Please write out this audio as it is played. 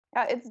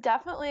Yeah, it's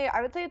definitely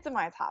I would say it's in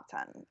my top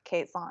 10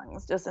 Kate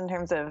songs, just in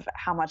terms of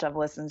how much I've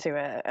listened to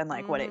it and,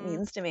 like, what it Mhm.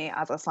 means to me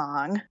as a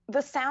song.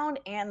 The sound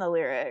and the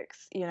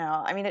lyrics,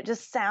 I mean, it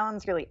just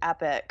sounds really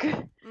epic.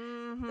 Like,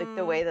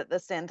 the Mhm. way that the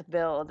synth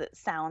build, it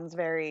sounds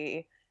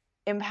very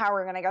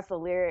empowering, and I guess the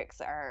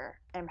lyrics are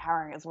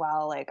empowering as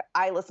well. Like,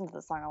 I listened to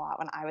this song a lot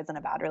when I was in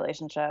a bad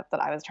relationship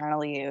that I was trying to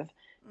leave,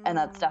 and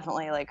that's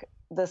definitely, Mm. like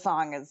the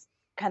song is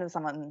kind of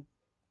someone,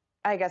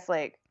 I guess,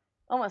 like,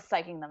 almost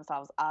psyching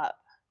themselves up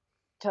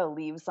to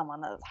leave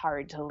someone that's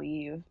hard to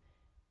leave.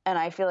 And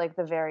I feel like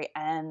the very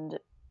end,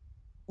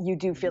 you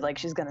do feel like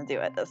she's gonna do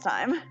it this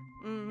time.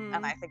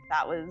 And I Mhm. think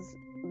that was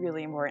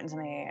really important to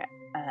me.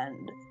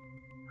 And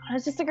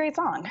it's just a great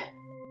song.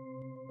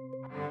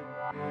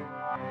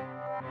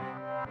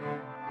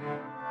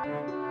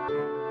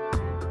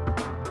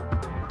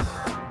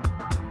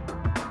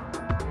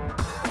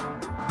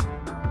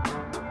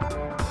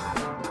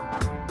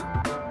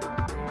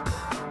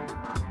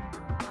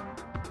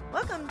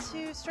 Welcome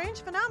to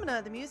Strange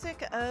Phenomena, the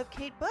music of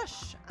Kate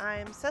Bush.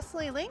 I'm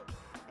Cecily Link,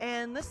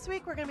 and this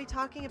week we're going to be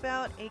talking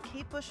about a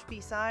Kate Bush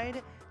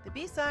B-side, the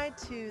B-side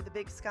to The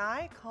Big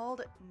Sky,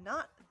 called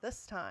Not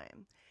This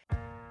Time.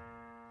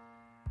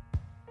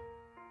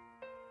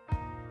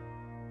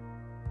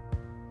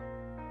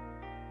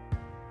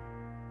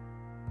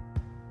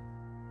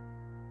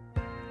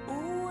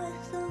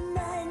 With a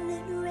mind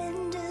that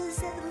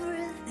renders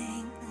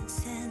everything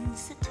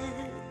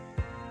sensitive,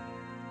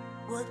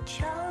 what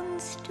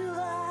chance do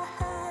I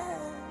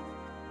have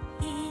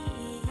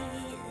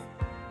here?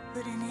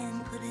 Put an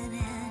end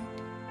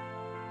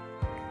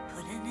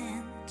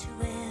to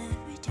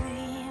every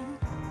dream.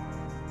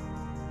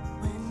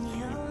 When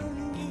you're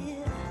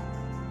near,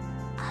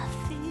 I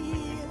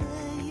feel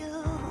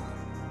you,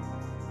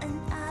 and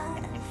I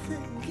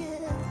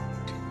forget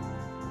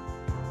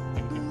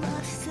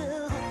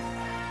myself.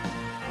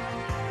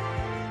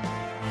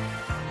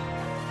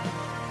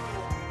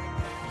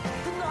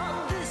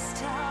 Not this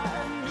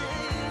time, baby.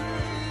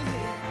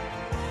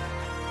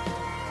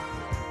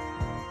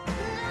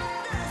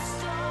 Not this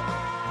time.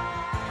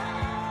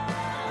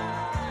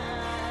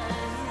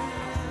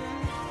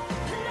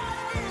 Not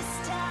this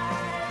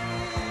time,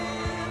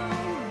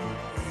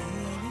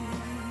 baby.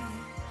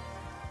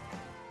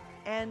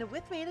 And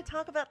with me to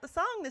talk about the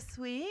song this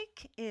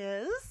week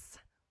is...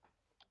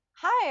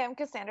 Hi, I'm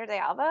Cassandra De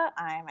Alva.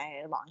 I'm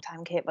a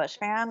longtime Kate Bush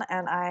fan,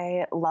 and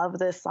I love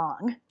this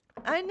song.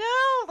 I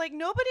know, like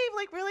nobody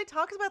like really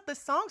talks about this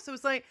song, so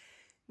it's like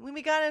when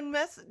we got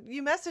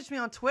you messaged me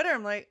on Twitter,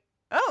 I'm like,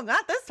 oh,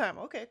 not this time.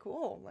 Okay,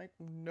 cool. Like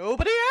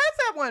nobody has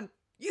that one.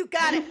 You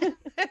got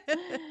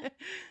it.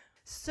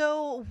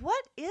 So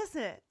what is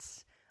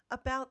it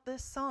about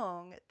this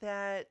song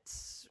that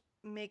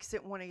makes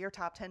it one of your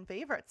top 10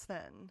 favorites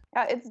then?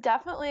 Yeah, it's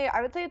definitely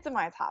I would say it's in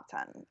my top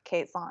 10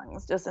 Kate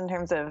songs, just in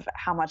terms of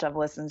how much I've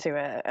listened to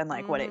it and,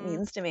 like, what it Mm-hmm.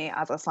 means to me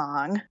as a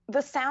song.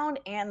 The sound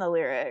and the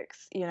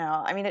lyrics,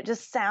 I mean, it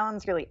just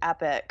sounds really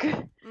epic.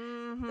 Like, the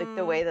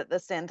Mm-hmm. way that the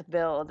synth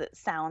build, it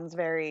sounds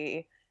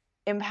very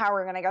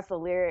empowering, and I guess the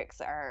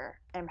lyrics are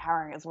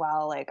empowering as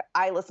well. Like,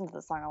 I listened to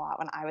this song a lot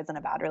when I was in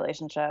a bad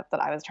relationship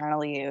that I was trying to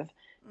leave,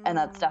 and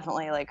that's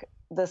definitely, Mm. like,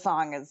 the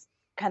song is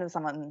kind of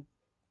someone,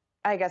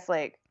 I guess,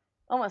 like,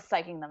 almost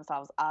psyching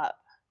themselves up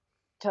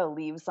to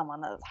leave someone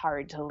that's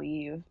hard to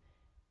leave.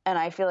 And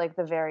I feel like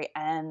the very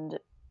end,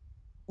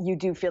 you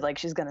do feel like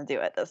she's gonna do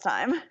it this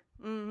time. And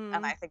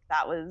Mm-hmm. I think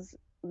that was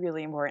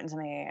really important to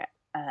me.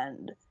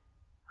 And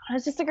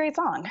it's just a great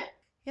song.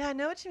 Yeah, I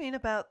know what you mean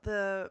about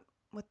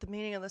what the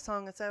meaning of the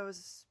song is. I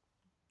was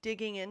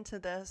digging into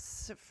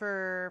this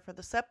for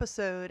this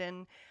episode,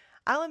 and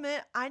I'll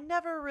admit I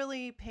never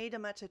really paid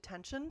much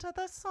attention to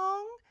this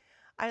song.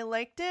 I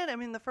liked it. I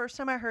mean, the first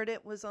time I heard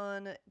it was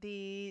on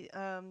the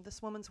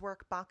This Woman's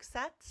Work box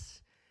set,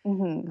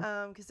 Hmm.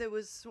 because it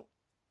was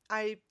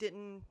I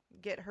didn't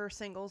get her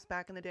singles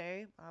back in the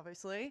day,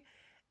 obviously,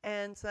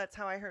 and so that's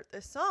how I heard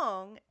this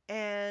song,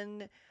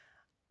 and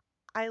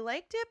I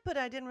liked it, but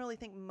I didn't really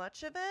think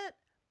much of it.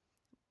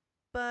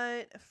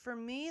 But for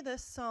me,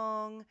 this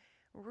song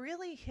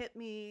really hit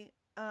me.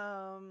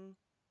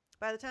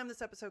 By the time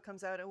this episode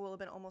comes out, it will have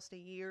been almost a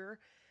year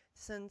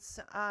since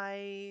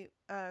I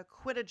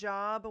quit a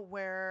job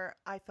where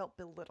I felt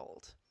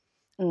belittled.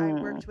 I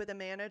Mm. worked with a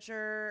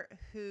manager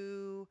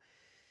who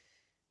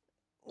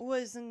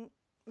wasn't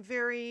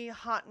very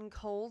hot and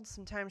cold.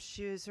 Sometimes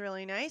she was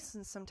really nice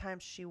and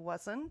sometimes she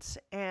wasn't.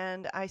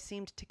 And I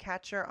seemed to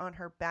catch her on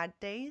her bad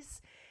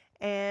days.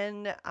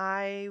 And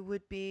I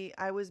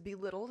was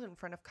belittled in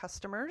front of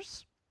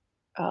customers.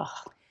 Ugh.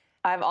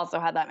 I've also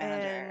had that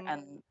manager, And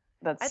and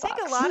that I think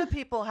a sucks. lot of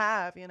people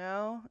have,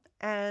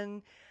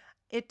 and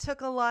it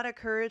took a lot of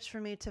courage for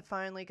me to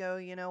finally go,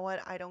 you know what,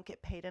 I don't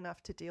get paid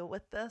enough to deal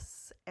with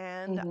this.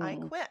 And I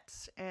Hmm.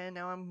 quit. And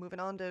now I'm moving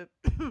on to,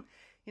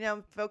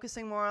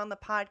 focusing more on the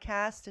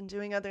podcast and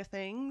doing other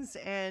things.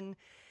 And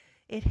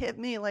it hit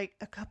me like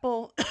a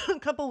couple, a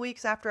couple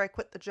weeks after I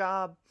quit the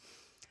job.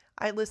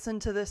 I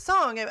listened to this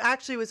song. It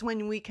actually was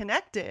when we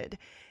connected.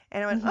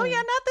 And I went, oh yeah,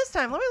 Hmm. not this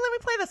time. Let me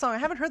play this song. I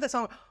haven't heard this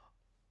song.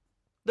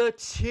 the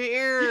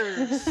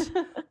tears.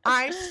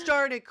 I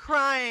started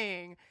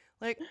crying.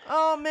 Like,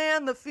 oh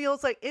man, the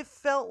feels, like it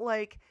felt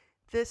like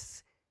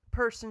this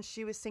person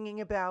she was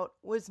singing about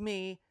was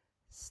me,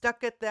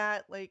 stuck at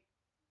that like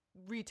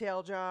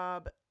retail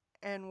job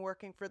and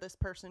working for this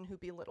person who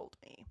belittled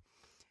me.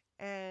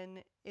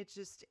 And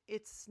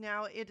it's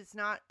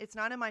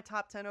not in my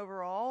top 10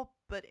 overall,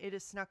 but it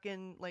is snuck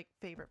in like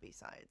favorite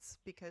B-sides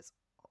because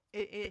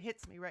it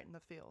hits me right in the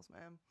feels,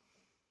 man.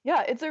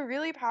 Yeah, it's a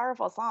really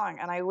powerful song,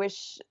 and I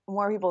wish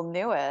more people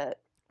knew it.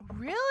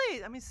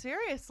 Really? I mean,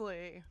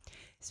 seriously.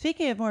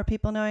 Speaking of more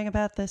people knowing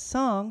about this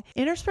song,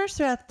 interspersed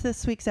throughout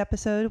this week's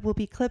episode will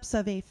be clips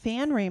of a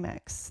fan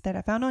remix that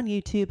I found on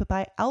YouTube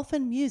by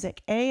Alphan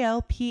Music,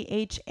 Alphan.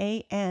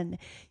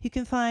 You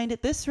can find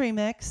this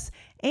remix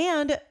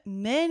and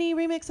many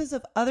remixes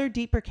of other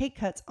deeper cake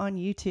cuts on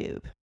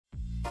YouTube.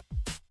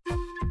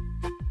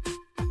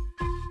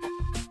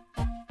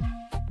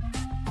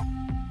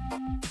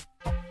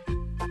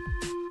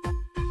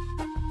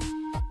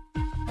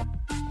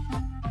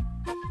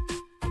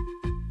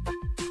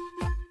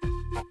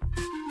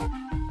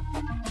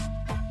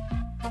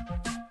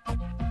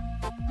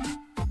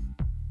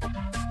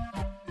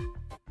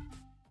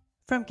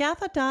 From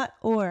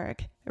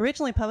Gatha.org,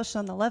 originally published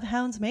on the Love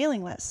Hounds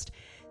mailing list,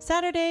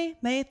 Saturday,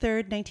 May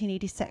 3rd,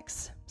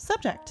 1986.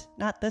 Subject,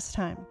 not this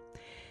time.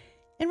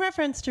 In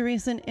reference to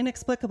recent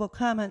inexplicable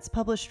comments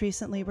published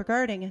recently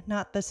regarding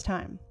Not This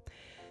Time.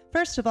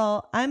 First of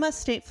all, I must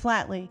state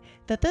flatly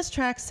that this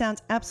track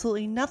sounds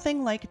absolutely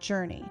nothing like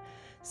Journey.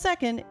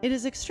 Second, it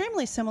is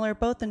extremely similar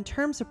both in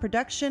terms of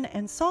production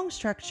and song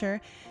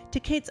structure to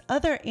Kate's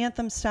other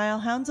anthem-style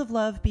Hounds of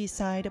Love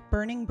B-side,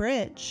 Burning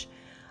Bridge.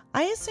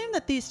 I assume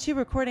that these two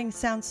recordings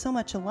sound so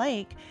much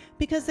alike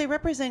because they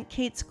represent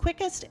Kate's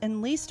quickest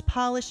and least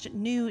polished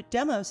new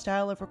demo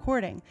style of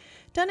recording,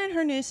 done in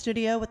her new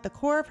studio with the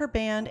core of her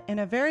band and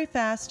a very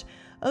fast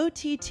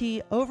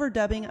OTT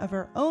overdubbing of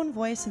her own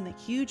voice in the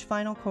huge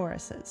final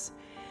choruses.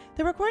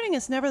 The recording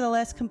is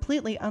nevertheless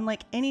completely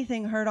unlike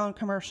anything heard on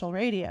commercial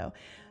radio,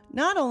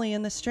 not only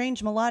in the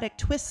strange melodic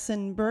twists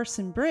and bursts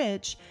and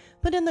bridge,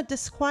 but in the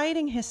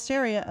disquieting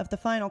hysteria of the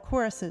final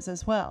choruses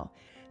as well.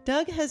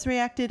 Doug has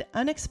reacted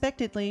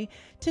unexpectedly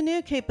to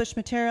new Kate Bush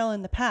material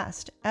in the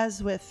past,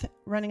 as with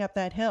Running Up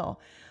That Hill.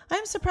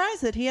 I'm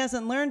surprised that he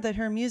hasn't learned that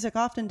her music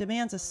often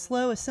demands a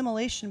slow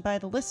assimilation by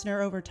the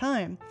listener over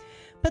time,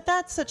 but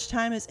that such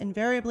time is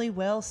invariably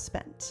well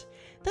spent.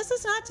 This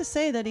is not to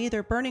say that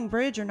either Burning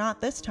Bridge or Not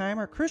This Time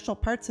are crucial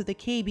parts of the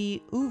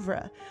KB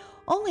oeuvre,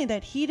 only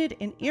that heated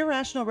and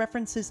irrational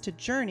references to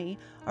Journey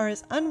are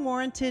as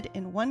unwarranted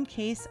in one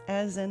case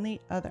as in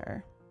the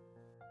other.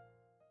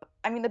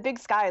 I mean, The Big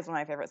Sky is one of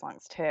my favorite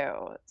songs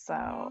too. So,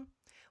 Well,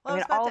 I I mean,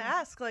 was about all to of-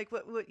 ask, like,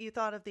 what you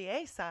thought of the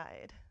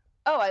A-side.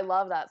 oh, I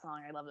love that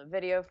song. I love the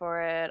video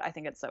for it. I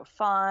think it's so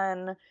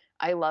fun.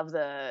 I love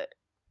the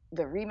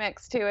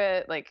remix to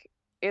it. Like,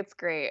 it's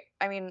great.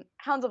 I mean,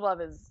 Hounds of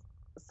Love is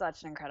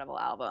such an incredible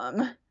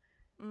album.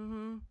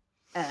 Mm-hmm.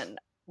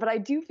 But I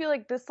do feel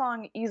like this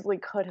song easily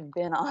could have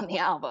been on the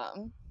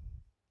album.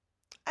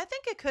 I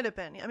think it could have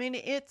been. I mean,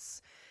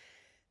 it's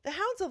the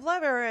Hounds of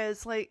Love era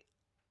is like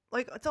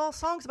it's all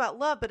songs about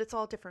love, but it's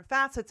all different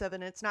facets of it.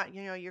 And it's not,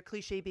 your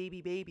cliche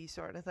baby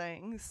sort of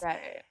things.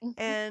 Right.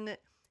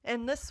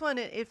 And this one,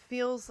 it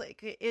feels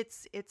like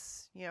it's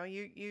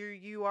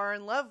you are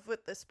in love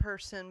with this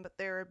person, but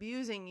they're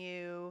abusing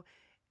you,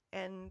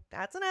 and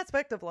that's an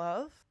aspect of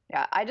love.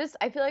 Yeah, I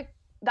feel like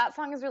that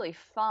song is really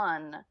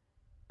fun,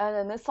 and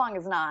then this song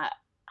is not.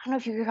 I don't know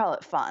if you could call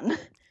it fun.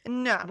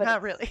 No, But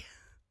not really.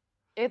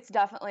 It's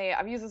definitely.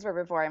 I've used this word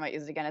before. I might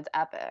use it again. It's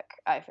epic.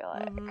 I feel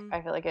like. Mhm.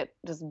 I feel like it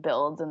just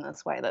builds in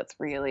this way that's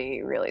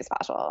really, really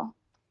special.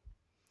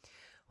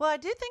 Well, I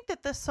do think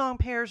that this song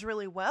pairs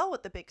really well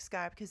with The Big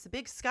Sky because The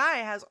Big Sky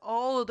has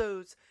all of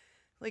those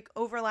like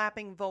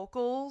overlapping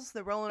vocals.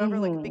 They're rolling over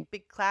like a Mhm.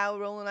 big cloud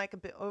rolling like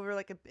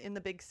in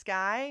the big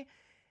sky.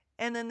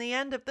 And then the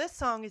end of this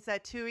song is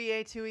that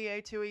 2EA,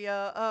 2EA,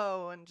 2EA,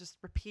 oh, and just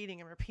repeating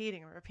and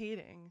repeating and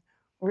repeating.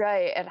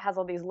 Right. It has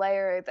all these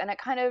layers, and it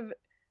kind of.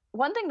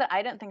 One thing that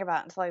I didn't think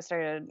about until I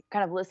started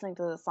kind of listening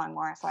to this song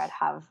more, so I'd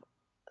have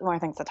more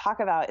things to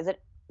talk about, is that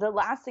the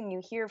last thing you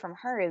hear from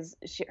her is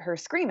her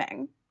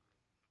screaming.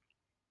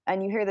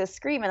 And you hear this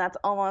scream, and that's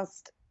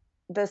almost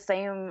the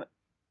same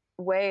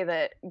way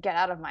that Get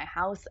Out of My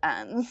House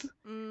ends,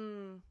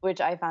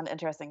 which I found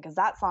interesting because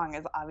that song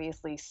is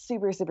obviously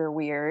super, super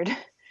weird.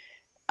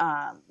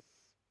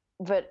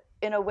 But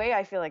in a way,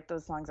 I feel like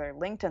those songs are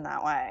linked in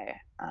that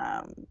way,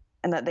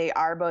 and that they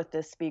are both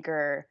this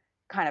speaker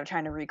kind of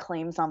trying to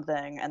reclaim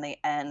something, and they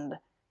end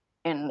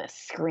in this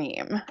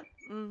scream.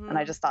 And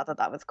I just thought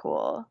that was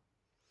cool.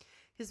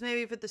 Because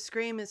maybe if the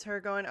scream is her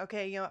going,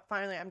 okay, you know what,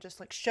 finally I'm just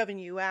like shoving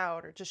you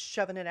out or just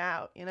shoving it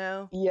out, you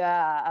know?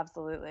 Yeah,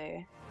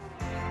 absolutely.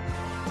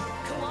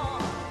 Come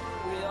on,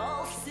 we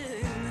all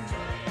sing.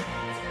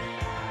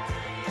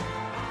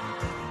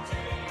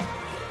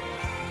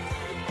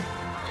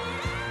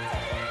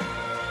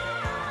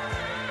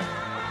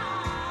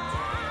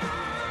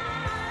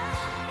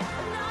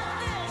 Not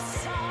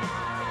this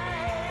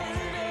time.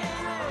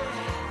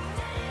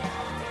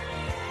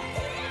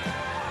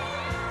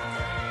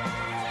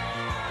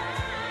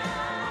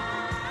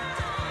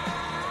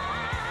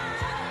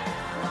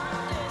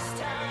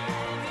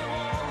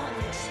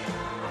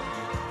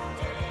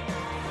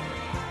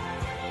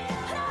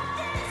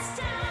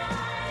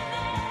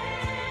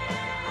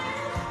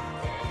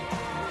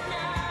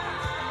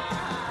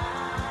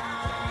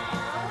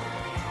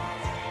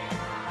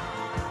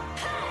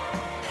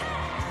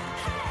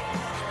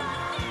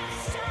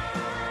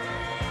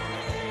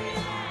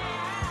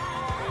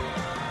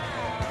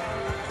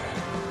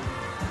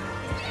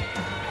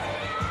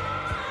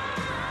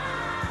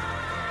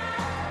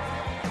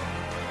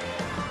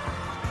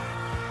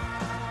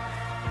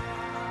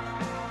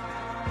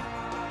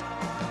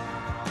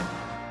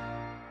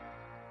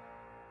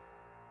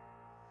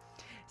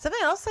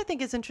 Something else I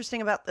think is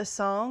interesting about this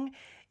song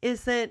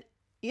is that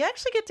you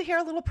actually get to hear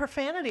a little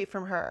profanity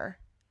from her.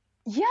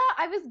 Yeah,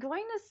 I was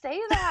going to say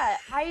that.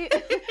 I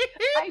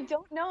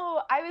don't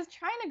know. I was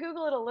trying to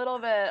Google it a little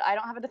bit. I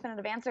don't have a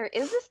definitive answer.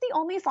 Is this the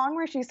only song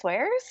where she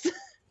swears?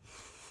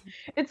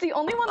 It's the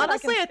only one that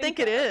Honestly, I think think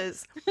it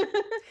is.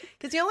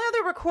 Because the only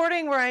other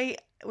recording where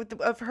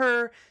of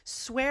her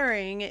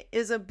swearing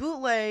is a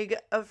bootleg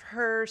of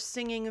her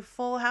singing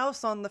Full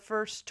House on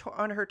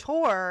on her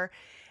tour,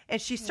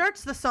 and she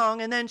starts the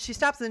song and then she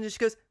stops and she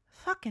goes,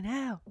 "Fucking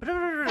hell,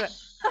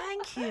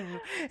 thank you,"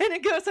 and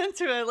it goes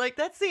into it like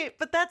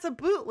but that's a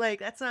bootleg.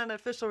 That's not an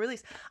official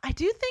release. I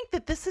do think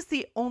that this is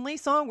the only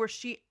song where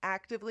she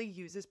actively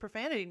uses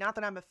profanity. Not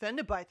that I'm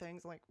offended by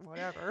things, like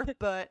whatever,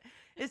 but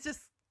it's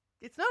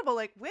notable.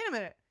 Like, wait a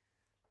minute,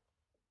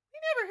 we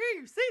never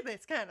hear you say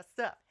this kind of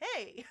stuff.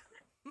 Hey.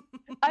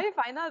 I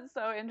find that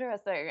so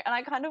interesting. And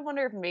I kind of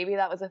wonder if maybe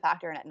that was a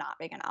factor in it not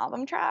being an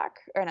album track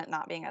or in it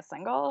not being a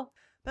single.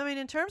 But I mean,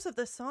 in terms of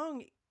this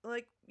song,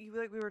 like we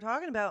were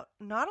talking about,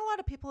 not a lot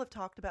of people have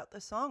talked about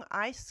this song.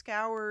 I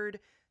scoured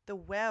the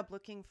web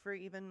looking for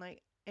even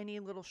like any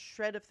little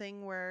shred of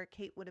thing where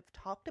Kate would have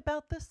talked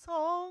about this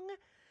song.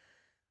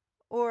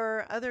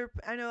 Or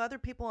I know other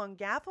people on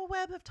Gaffa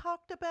Web have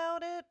talked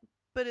about it,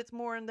 but it's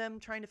more in them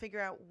trying to figure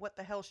out what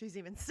the hell she's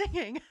even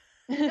singing.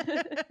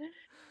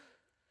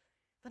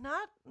 But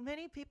not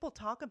many people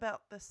talk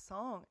about this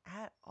song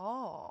at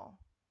all.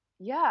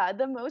 Yeah,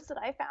 the most that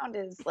I found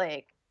is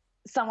like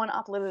someone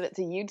uploaded it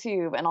to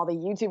YouTube and all the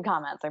YouTube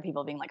comments are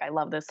people being like, "I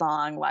love this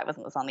song. Why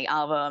wasn't this on the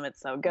album?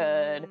 It's so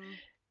good."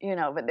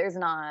 But there's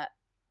not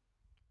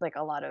like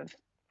a lot of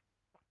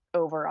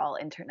overall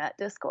internet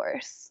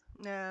discourse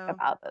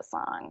about this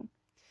song.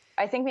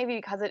 I think maybe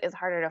because it is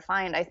harder to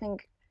find, I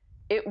think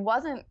it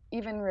wasn't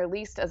even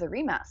released as a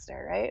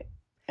remaster, right?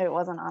 It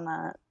wasn't on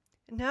that.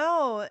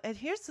 No, and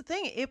here's the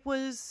thing. It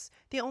was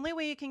the only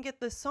way you can get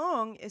this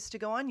song is to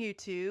go on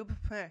YouTube.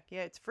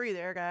 Yeah, it's free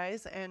there,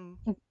 guys. And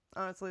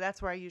honestly,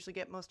 that's where I usually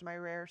get most of my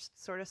rare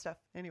sort of stuff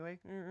anyway.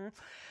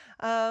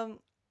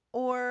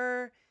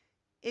 Or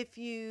if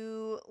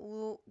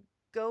you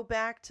go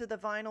back to the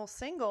vinyl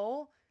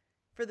single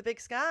for The Big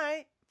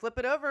Sky, flip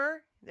it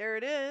over. There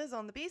it is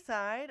on the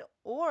B-side.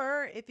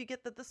 Or if you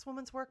get the This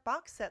Woman's Work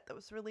box set that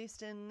was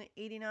released in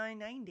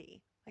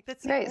 89-90. Like,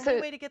 that's the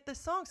only way to get this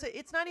song. So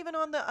it's not even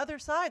on the other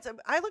sides.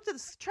 I looked at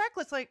this track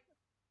list like,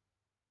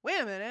 wait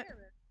a minute.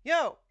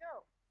 Yo.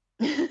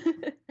 Where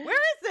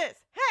is this?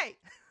 Hey.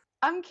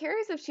 I'm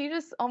curious if she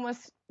just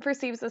almost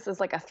perceives this as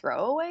like a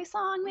throwaway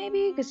song,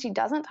 maybe, because she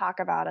doesn't talk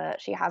about it.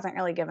 She hasn't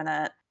really given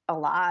it a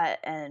lot.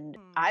 And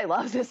I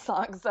love this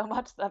song so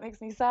much. That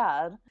makes me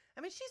sad.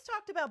 I mean, she's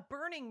talked about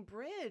Burning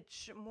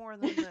Bridge more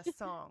than this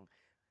song.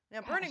 Now,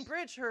 Burning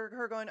Bridge,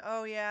 her going,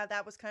 oh, yeah,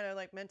 that was kind of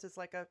like meant as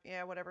like a,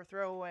 yeah, whatever,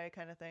 throwaway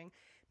kind of thing.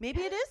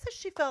 Maybe it is that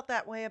she felt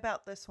that way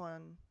about this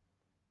one.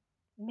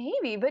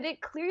 Maybe, but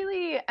it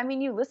clearly, I mean,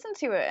 you listen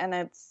to it and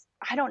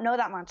I don't know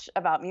that much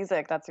about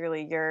music. That's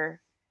really your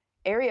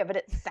area, but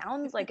it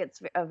sounds like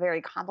it's a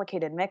very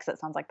complicated mix. It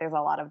sounds like there's a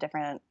lot of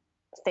different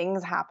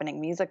things happening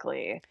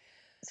musically.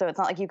 So it's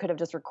not like you could have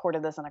just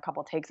recorded this in a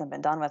couple takes and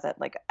been done with it.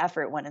 Like,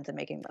 effort went into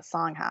making the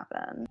song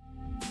happen.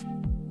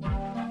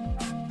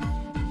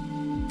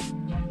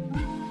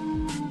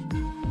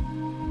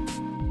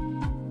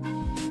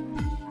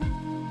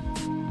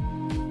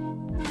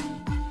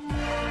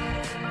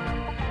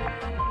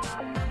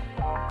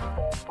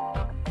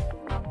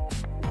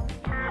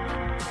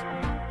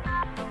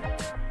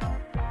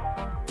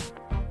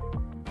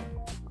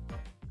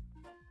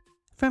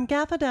 From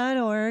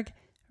Gaffa.org,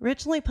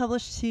 originally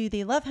published to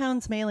the Love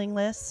Hounds mailing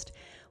list,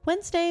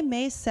 Wednesday,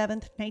 May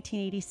 7th,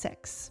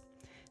 1986.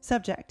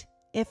 Subject: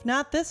 If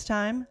not this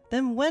time,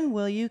 then when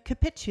will you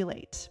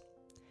capitulate?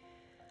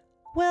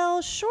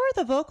 Well, sure,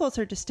 the vocals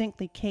are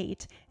distinctly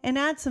Kate and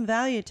add some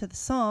value to the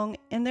song,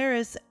 and there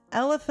is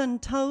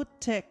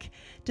elephantotic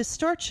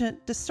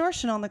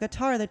distortion on the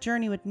guitar that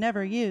Journey would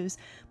never use,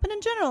 but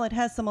in general it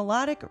has the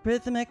melodic,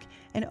 rhythmic,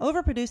 and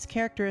overproduced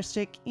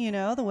characteristic,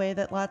 the way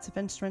that lots of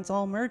instruments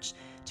all merge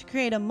to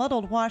create a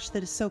muddled wash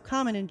that is so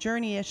common in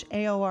Journey-ish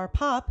AOR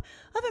pop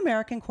of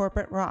American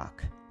corporate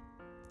rock.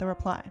 The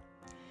reply: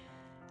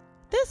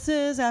 This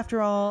is,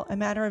 after all, a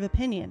matter of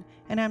opinion,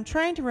 and I'm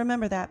trying to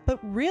remember that, but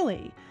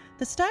really,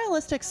 the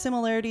stylistic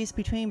similarities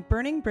between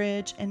Burning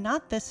Bridge and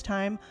Not This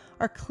Time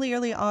are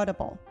clearly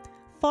audible.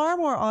 Far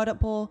more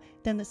audible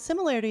than the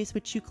similarities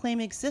which you claim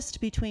exist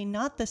between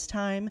Not This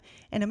Time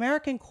and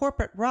American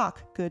corporate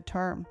rock, good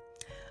term.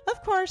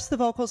 Of course, the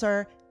vocals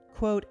are,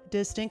 quote,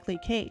 distinctly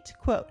Kate,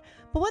 quote,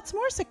 but what's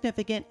more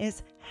significant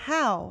is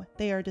how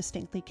they are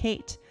distinctly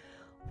Kate.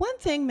 One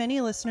thing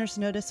many listeners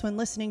notice when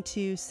listening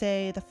to,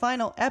 say, the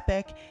final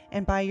epic,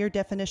 and by your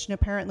definition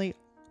apparently,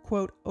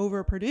 quote,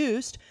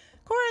 overproduced,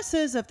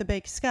 choruses of The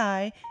Big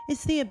Sky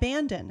is the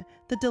abandon,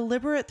 the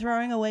deliberate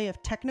throwing away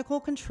of technical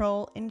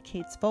control in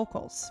Kate's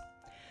vocals.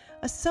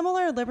 A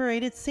similar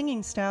liberated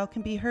singing style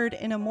can be heard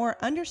in a more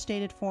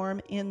understated form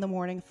in The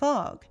Morning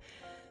Fog.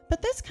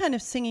 But this kind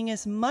of singing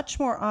is much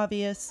more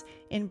obvious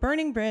in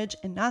Burning Bridge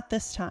and Not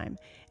This Time,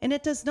 and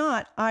it does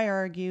not, I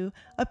argue,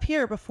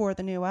 appear before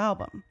the new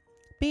album.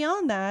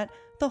 Beyond that,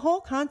 the whole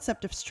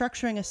concept of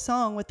structuring a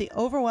song with the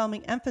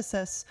overwhelming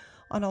emphasis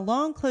on a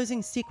long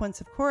closing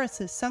sequence of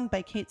choruses sung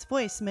by Kate's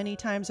voice many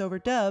times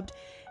overdubbed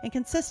and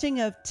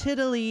consisting of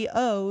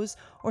tiddly-ohs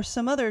or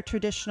some other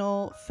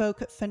traditional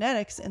folk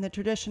phonetics in the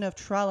tradition of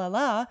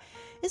tra-la-la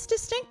is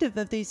distinctive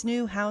of these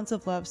new Hounds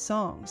of Love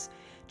songs.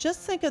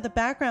 Just think of the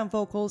background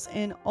vocals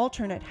in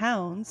Alternate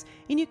Hounds,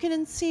 and you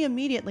can see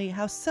immediately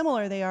how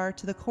similar they are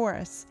to the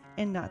chorus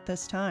in Not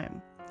This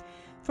Time.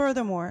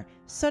 Furthermore,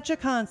 such a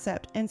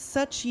concept and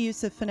such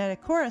use of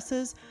phonetic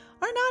choruses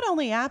are not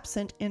only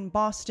absent in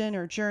Boston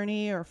or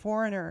Journey or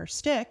Foreigner or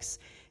Styx,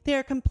 they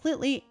are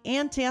completely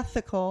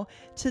antithetical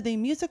to the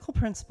musical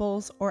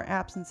principles or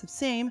absence of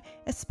same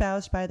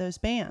espoused by those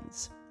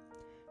bands.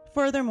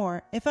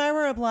 Furthermore, if I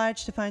were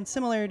obliged to find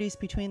similarities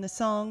between the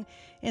song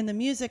and the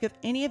music of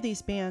any of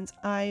these bands,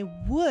 I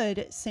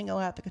would single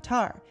out the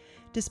guitar,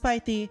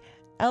 despite the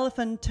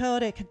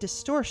elephantotic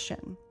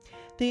distortion.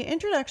 The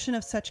introduction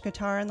of such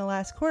guitar in the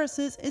last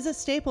choruses is a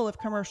staple of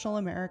commercial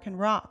American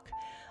rock.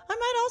 I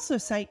might also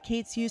cite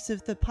Kate's use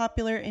of the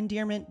popular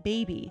endearment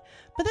baby,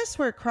 but this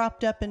were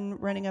cropped up in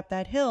Running Up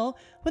That Hill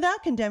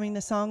without condemning the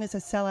song as a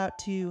sellout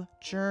to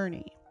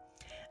Journey.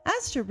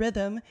 As to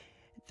rhythm,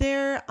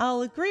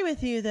 I'll agree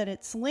with you that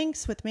its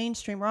links with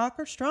mainstream rock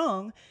are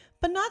strong,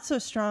 but not so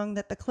strong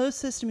that the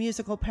closest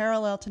musical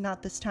parallel to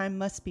Not This Time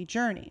must be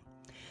Journey.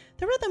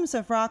 The rhythms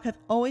of rock have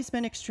always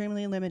been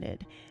extremely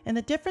limited, and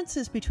the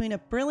differences between a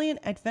brilliant,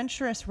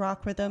 adventurous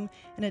rock rhythm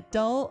and a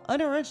dull,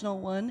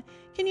 unoriginal one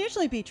can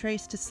usually be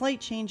traced to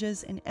slight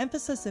changes in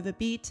emphasis of a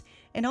beat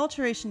and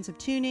alterations of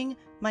tuning,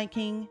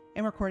 miking,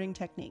 and recording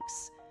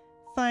techniques.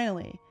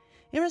 Finally,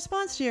 in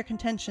response to your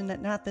contention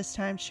that Not This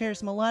Time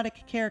shares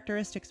melodic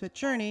characteristics with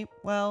Journey,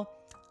 well,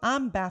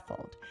 I'm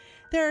baffled.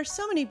 There are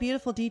so many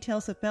beautiful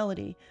details of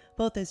melody,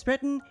 both as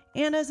written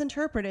and as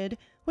interpreted,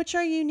 which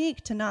are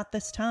unique to Not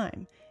This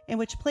Time, and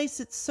which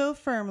place it so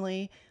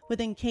firmly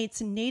within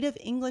Kate's native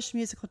English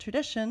musical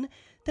tradition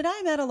that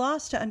I'm at a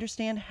loss to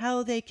understand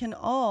how they can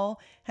all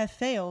have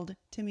failed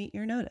to meet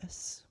your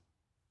notice.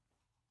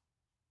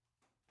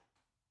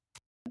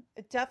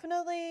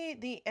 Definitely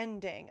the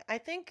ending. I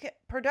think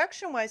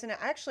production-wise, and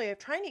actually I'm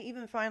trying to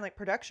even find like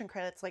production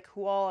credits, like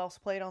who all else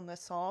played on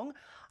this song.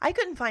 I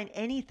couldn't find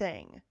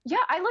anything.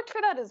 Yeah, I looked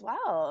for that as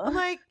well.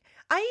 Like,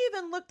 I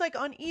even looked like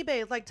on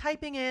eBay, like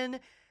typing in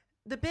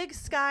the Big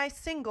Sky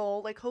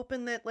single, like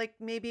hoping that like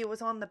maybe it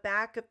was on the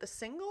back of the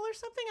single or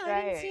something, and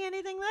I didn't see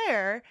anything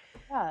there.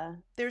 Yeah.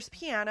 There's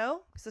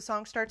piano, because the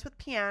song starts with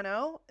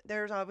piano.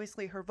 There's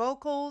obviously her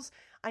vocals.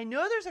 I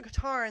know there's a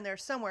guitar in there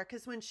somewhere,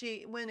 because when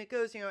it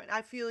goes, you know, and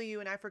I feel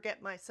you and I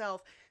forget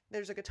myself,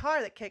 there's a guitar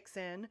that kicks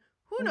in.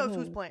 Who knows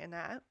who's playing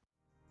that?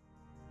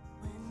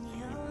 When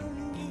you're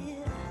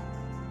near,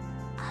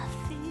 I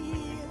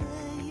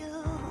feel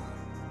you,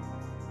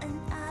 and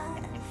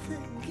I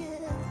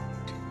forget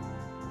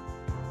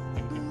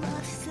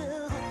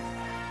myself.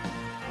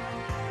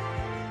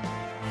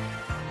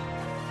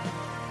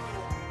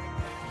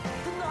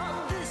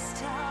 Not this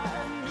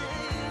time, baby.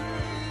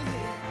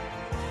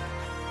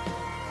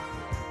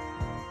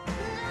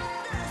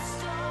 Not this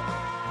time.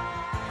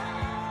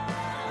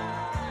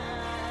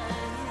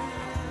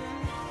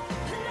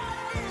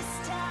 Not this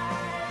time.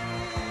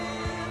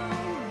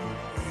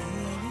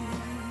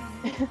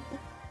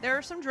 There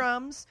are some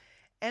drums,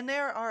 and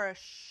there are a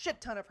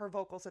shit ton of her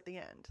vocals at the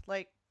end.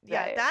 Like,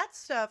 yeah, Right. that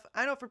stuff,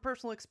 I know from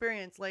personal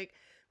experience, like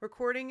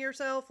recording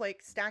yourself,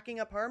 like stacking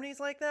up harmonies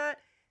like that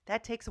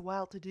takes a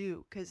while to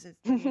do, because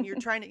you're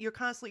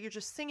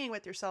just singing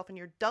with yourself and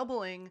you're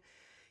doubling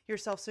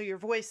yourself so your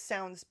voice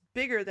sounds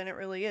bigger than it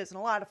really is. And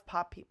a lot of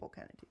pop people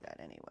kind of do that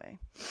anyway.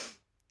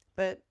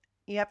 But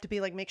you have to be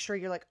like, make sure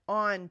you're like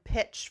on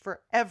pitch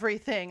for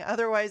everything.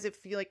 Otherwise,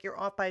 if you like you're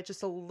off by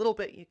just a little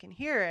bit, you can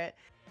hear it.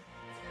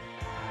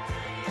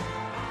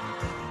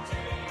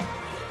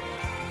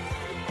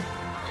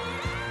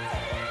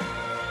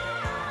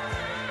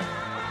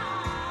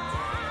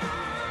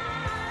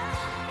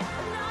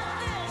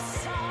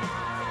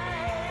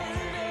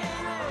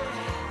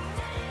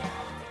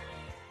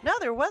 No,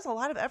 there was a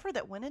lot of effort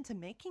that went into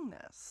making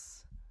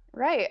this.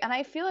 Right. And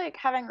I feel like,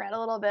 having read a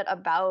little bit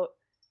about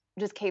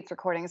just Kate's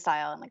recording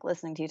style and like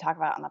listening to you talk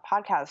about it on the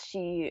podcast,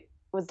 she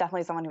was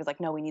definitely someone who was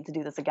like, no, we need to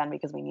do this again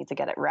because we need to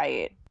get it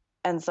right.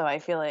 And so I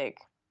feel like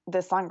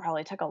this song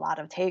probably took a lot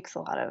of takes, a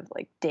lot of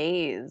like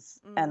days,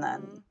 and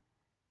then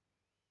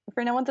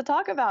for no one to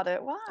talk about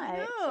it. Why?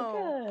 It's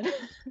so good.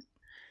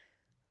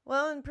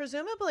 Well, and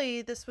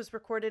presumably this was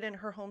recorded in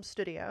her home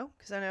studio,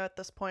 because I know at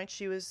this point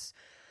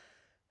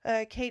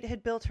Kate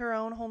had built her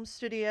own home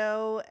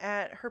studio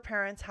at her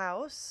parents'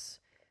 house.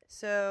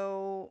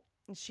 So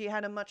she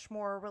had a much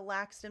more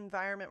relaxed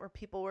environment where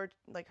people were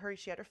like her.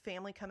 She had her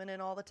family coming in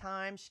all the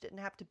time. She didn't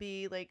have to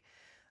be like,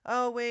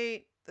 oh,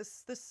 wait,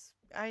 this,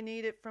 I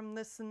need it from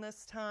this and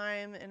this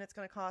time, and it's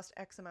going to cost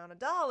X amount of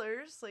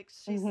dollars. Like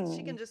she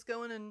can just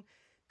go into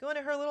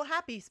her little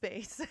happy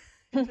space.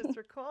 just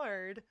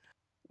record.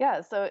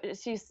 Yeah, so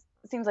seems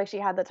like she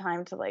had the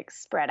time to like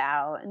spread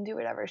out and do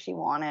whatever she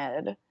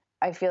wanted.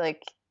 I feel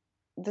like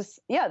this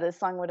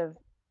song would have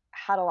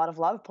had a lot of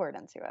love poured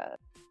into it.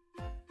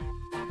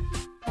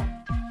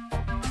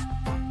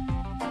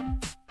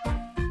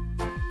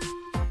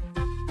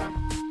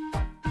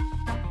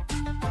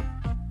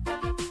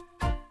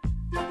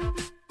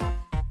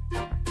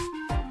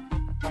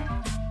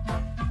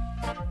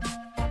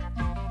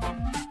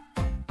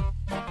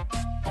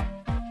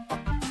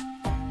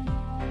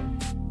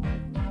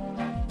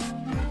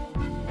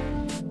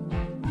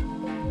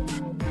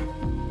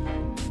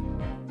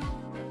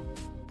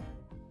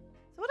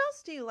 So what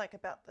else do you like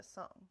about the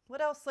song?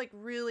 What else like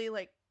really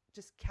like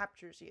just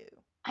captures you?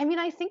 I mean,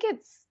 I think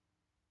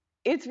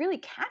it's really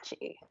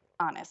catchy,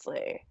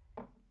 honestly.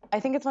 I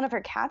think it's one of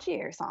her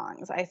catchier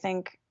songs. I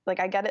think like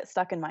I get it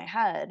stuck in my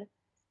head,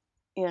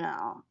 you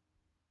know.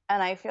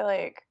 And I feel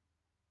like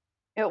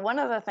one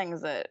of the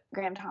things that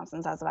Graham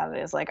Thompson says about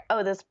it is like,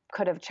 oh, this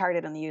could have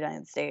charted in the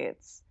United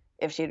States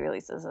if she'd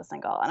released it as a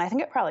single. And I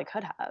think it probably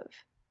could have.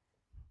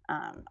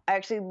 I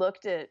actually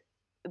looked at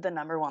the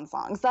 #1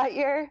 songs that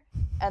year,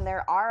 and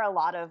there are a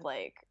lot of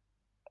like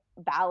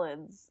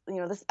ballads. You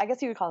know, this I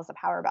guess you would call this a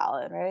power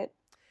ballad, right?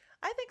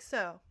 I think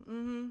so.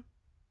 Mm-hmm.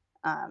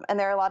 And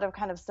there are a lot of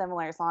kind of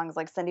similar songs,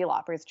 like Cyndi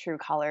Lauper's True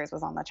Colors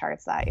was on the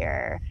charts that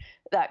year,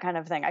 that kind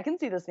of thing. I can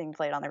see this being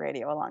played on the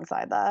radio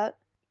alongside that.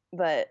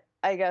 But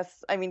I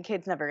guess, I mean,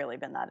 Kate's never really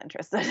been that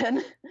interested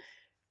in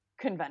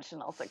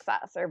conventional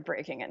success or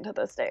breaking into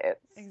the States.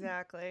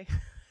 Exactly.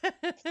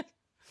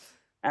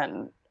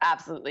 And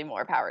absolutely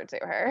more power to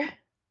her.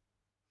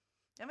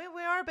 I mean,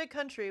 we are a big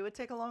country. It would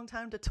take a long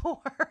time to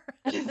tour.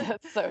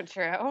 That's so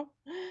true.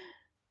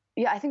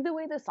 Yeah, I think the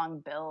way the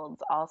song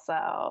builds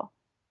also,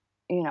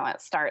 you know,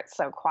 it starts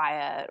so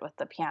quiet with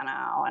the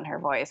piano and her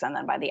voice, and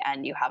then by the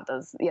end you have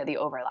those, the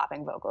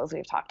overlapping vocals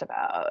we've talked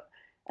about,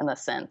 and the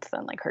synth,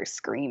 and like her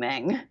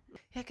screaming.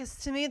 Yeah, because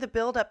to me, the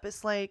buildup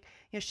is like,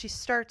 she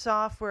starts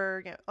off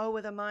where, oh,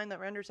 with a mind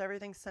that renders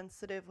everything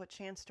sensitive, what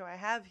chance do I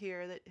have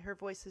here? That her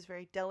voice is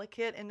very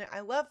delicate. And I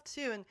love,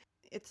 too, and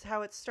it's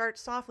how it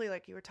starts softly,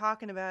 like you were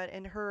talking about,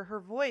 and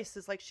her voice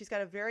is like, she's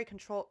got a very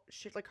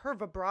like her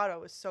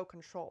vibrato is so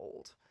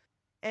controlled.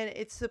 And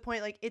it's to the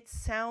point, like, it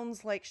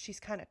sounds like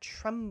she's kind of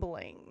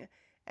trembling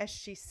as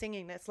she's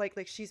singing this.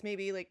 Like she's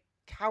maybe, like,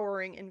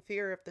 cowering in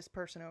fear of this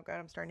person. Oh, God,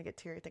 I'm starting to get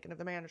teary thinking of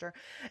the manager.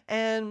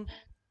 And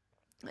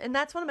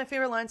that's one of my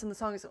favorite lines in the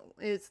song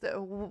is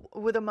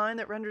with a mind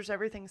that renders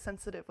everything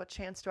sensitive, what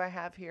chance do I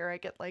have here? I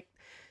get, like,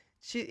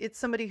 it's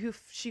somebody who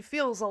she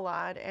feels a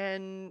lot,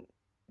 and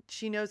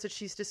she knows that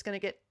she's just going to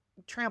get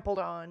trampled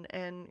on,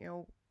 and,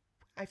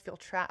 I feel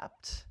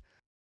trapped.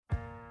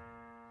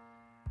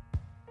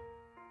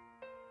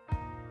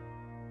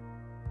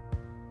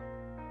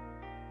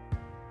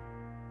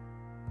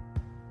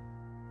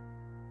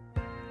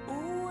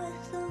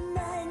 With a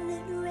mind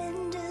that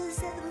renders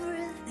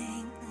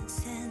everything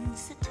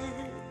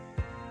sensitive,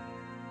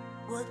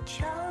 what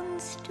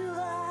chance do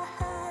I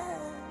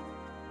have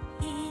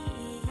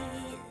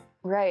here?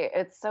 Right.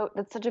 It's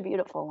such a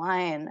beautiful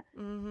line.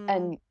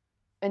 Mm-hmm.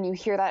 And you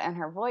hear that in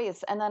her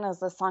voice, and then as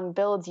the song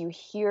builds, you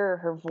hear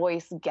her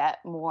voice get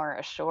more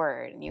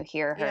assured, and you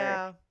hear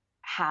her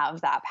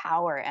have that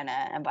power in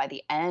it, and by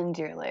the end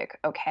you're like,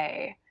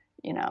 okay,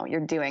 you're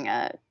doing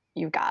it,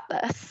 you've got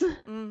this.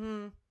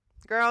 Mm-hmm.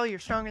 Girl, you're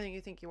stronger than you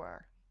think you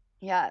are.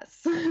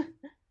 Yes.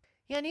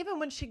 Yeah, and even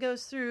when she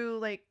goes through,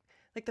 like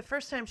the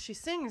first time she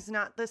sings,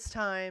 not this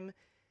time,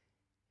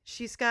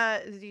 she's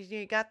got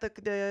you got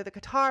the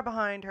guitar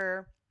behind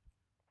her,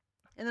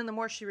 and then the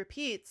more she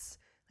repeats,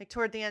 like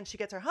toward the end, she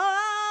gets her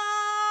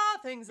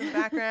things in the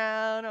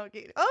background. Okay,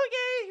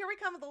 yay! Here we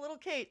come with the little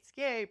Kates.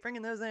 Yay,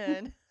 bringing those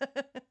in.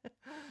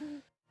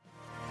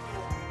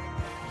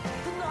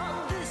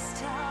 Not this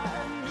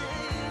time, baby.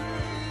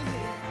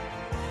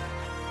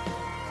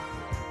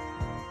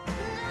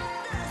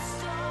 Not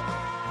this time.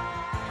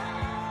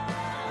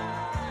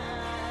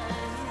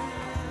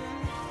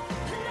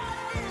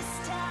 Not this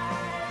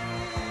time,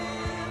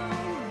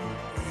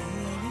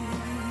 baby.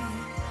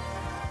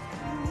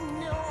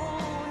 No,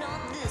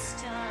 not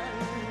this time,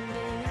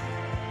 baby.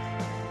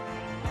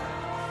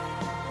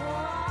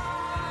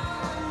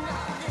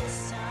 Not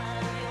this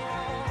time, you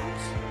won't.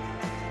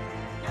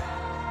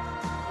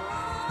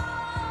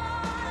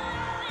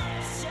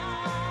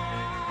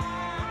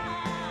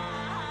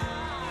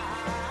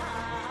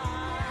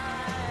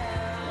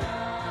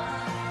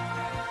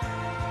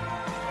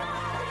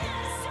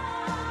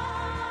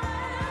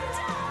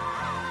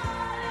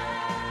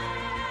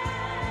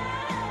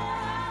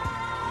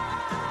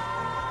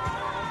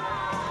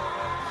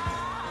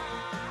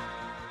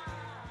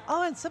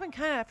 Oh, and something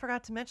kind of I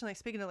forgot to mention, like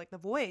speaking of like the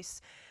voice,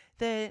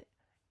 that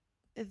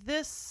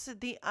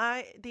the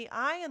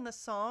I in the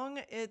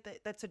song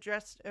that's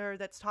addressed or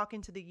that's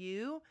talking to the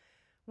you,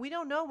 we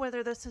don't know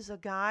whether this is a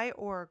guy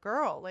or a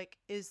girl. Like,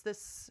 is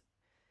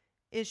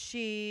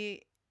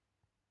she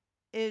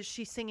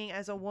singing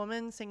as a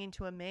woman singing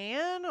to a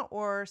man,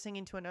 or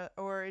singing to another,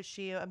 or is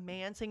she a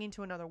man singing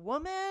to another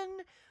woman?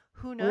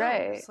 who knows?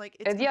 Right. Like,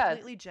 it's Yeah,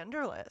 completely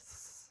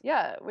genderless.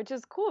 yeah, which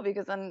is cool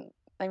because then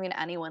I mean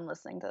anyone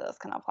listening to this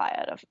can apply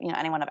it. If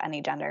anyone of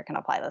any gender can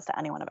apply this to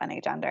anyone of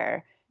any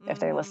gender. If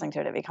they're Mhm. listening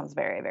to it, it becomes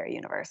very, very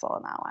universal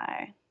in that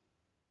way.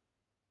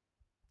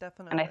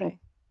 Definitely.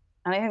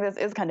 And I think this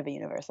is kind of a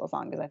universal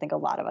song because I think a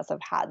lot of us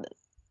have had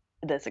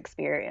this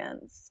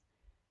experience.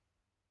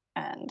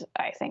 And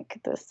I think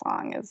this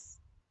song it's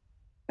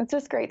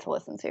just great to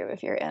listen to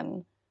if you're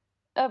in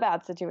a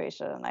bad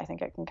situation. I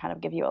think it can kind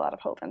of give you a lot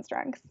of hope and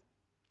strength.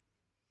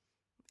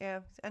 Yeah,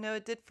 I know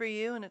it did for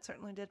you, and it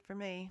certainly did for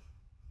me.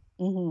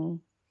 Hmm.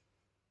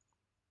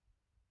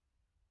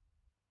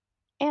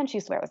 And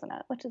she swears in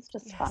it, which is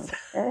just fun to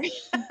hear.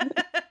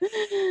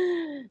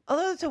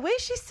 Although the way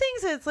she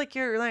sings it, it's like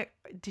you're like,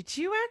 did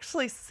you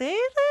actually say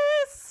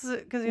this?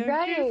 Because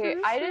Right.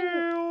 I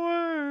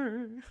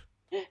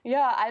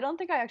don't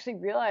think I actually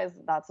realized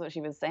that's what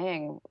she was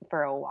saying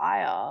for a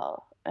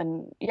while.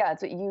 And yeah,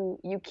 it's what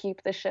you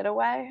keep the shit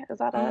away. Is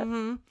that it?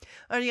 Mm-hmm.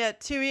 Oh yeah,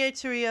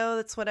 Turio,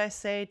 that's what I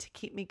say to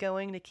keep me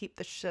going, to keep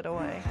the shit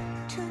away.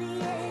 To the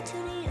A, to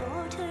the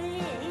O, to the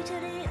A, to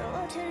the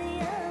O, to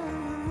the O.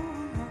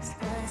 That's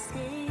what I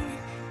say.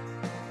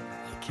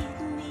 You keep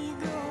me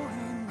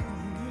going,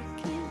 you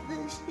keep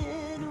the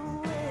shit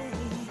away.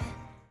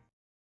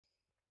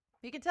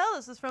 You can tell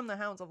this is from the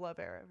Hounds of Love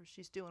era.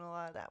 She's doing a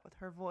lot of that with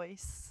her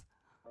voice.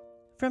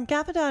 From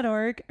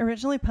Gaffa.org,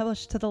 originally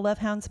published to the Love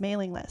Hounds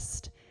mailing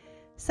list.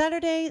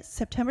 Saturday,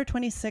 September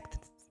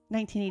 26th,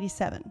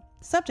 1987.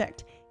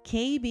 Subject,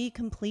 KB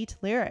Complete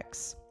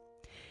Lyrics.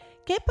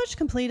 Kate Bush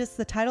Complete is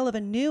the title of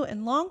a new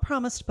and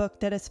long-promised book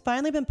that has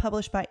finally been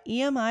published by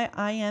EMI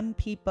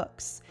IMP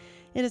Books.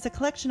 It is a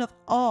collection of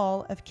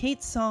all of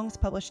Kate's songs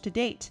published to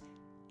date,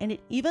 and it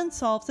even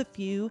solves a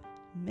few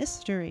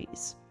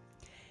mysteries.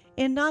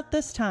 In Not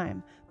This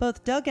Time,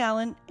 both Doug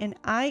Allen and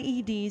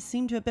IED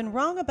seem to have been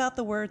wrong about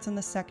the words in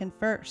the second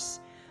verse.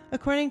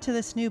 According to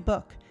this new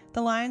book,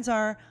 the lines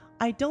are,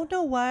 I don't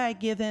know why I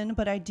give in,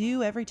 but I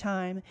do every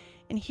time.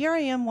 And here I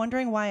am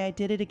wondering why I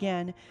did it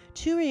again.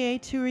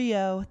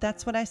 Turio,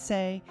 that's what I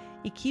say.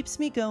 It keeps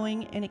me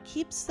going and it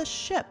keeps the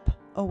ship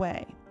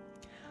away.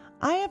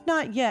 I have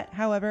not yet,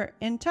 however,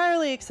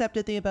 entirely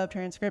accepted the above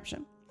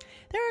transcription.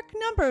 There are a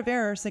number of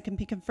errors that can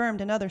be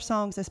confirmed in other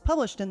songs as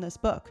published in this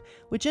book,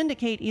 which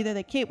indicate either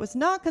that Kate was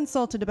not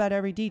consulted about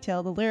every detail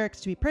of the lyrics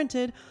to be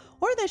printed,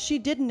 or that she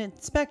didn't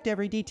inspect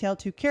every detail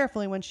too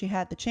carefully when she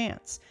had the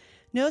chance.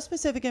 No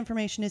specific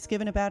information is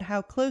given about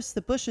how close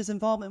the Bush's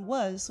involvement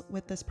was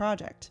with this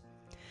project.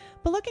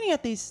 But looking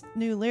at these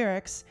new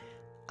lyrics,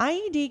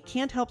 IED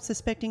can't help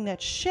suspecting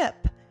that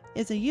ship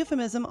is a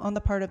euphemism on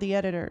the part of the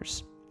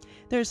editors.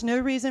 There's no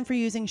reason for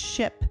using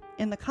ship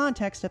in the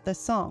context of this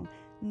song.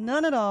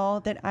 None at all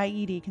that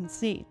IED can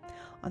see.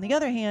 On the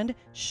other hand,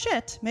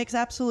 shit makes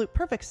absolute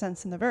perfect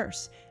sense in the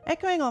verse,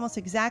 echoing almost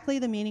exactly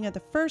the meaning of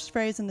the first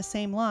phrase in the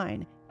same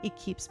line, it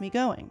keeps me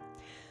going.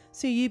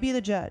 So you be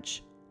the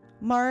judge.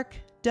 Mark,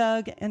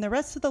 Doug, and the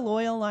rest of the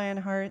loyal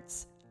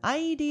Lionhearts,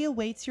 IED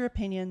awaits your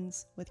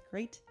opinions with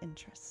great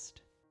interest.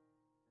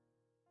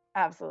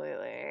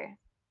 Absolutely.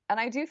 And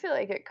I do feel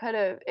like it could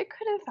have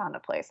found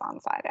a place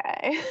on side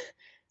A.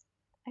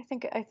 I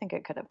think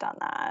it could have done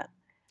that.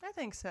 I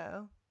think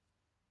so.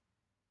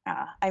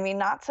 I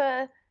mean,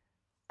 I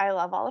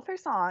love all of her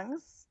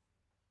songs.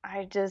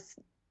 I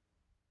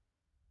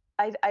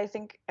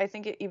think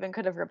it even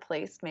could have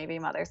replaced maybe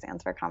Mother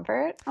Stands for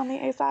Comfort on the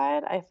A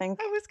side. I think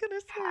I was gonna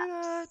say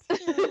perhaps.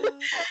 that.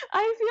 Yeah.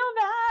 I feel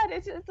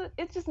bad.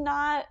 It's just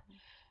not.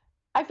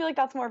 I feel like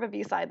that's more of a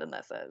B side than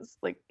this is,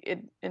 like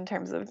in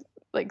terms of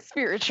like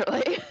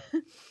spiritually.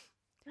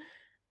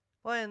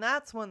 Well, and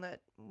that's one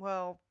that,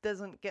 well,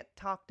 doesn't get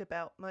talked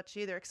about much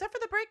either, except for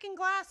the breaking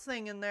glass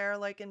thing in there,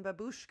 like in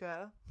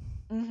Babushka.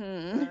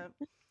 Mm-hmm.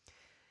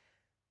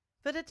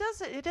 But it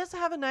does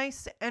have a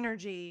nice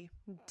energy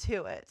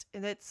to it,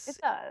 and It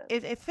does.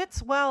 it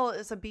fits well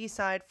as a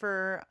B-side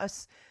for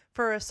us,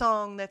 for a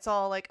song that's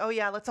all like, oh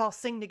yeah, let's all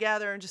sing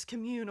together and just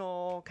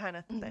communal kind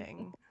of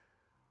thing.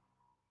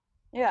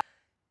 Yeah.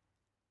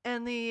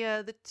 And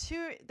I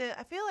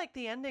feel like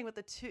the ending with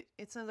the two,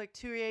 it sounds like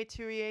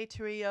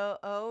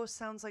Turio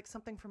sounds like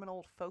something from an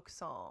old folk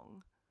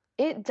song.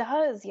 It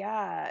does,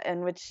 yeah.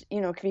 And which,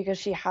 because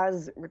she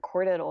has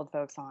recorded old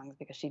folk songs,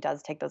 because she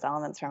does take those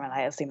elements from it,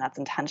 I assume that's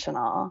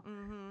intentional.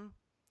 Mm-hmm.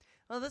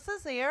 Well, this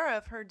is the era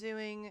of her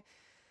doing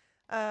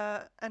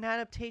an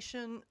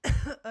adaptation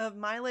of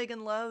My Leg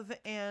in Love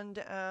and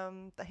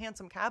The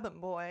Handsome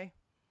Cabin Boy.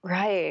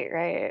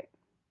 Right.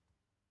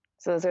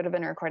 So those would have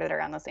been recorded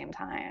around the same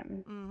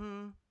time.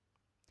 Mm-hmm. I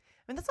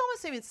mean, this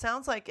almost even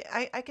sounds like,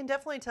 I can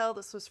definitely tell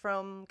this was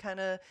from kind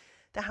of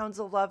the Hounds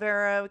of Love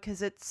era,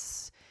 because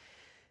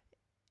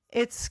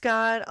it's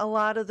got a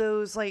lot of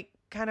those like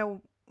kind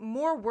of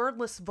more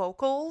wordless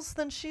vocals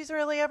than she's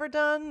really ever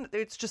done.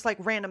 It's just like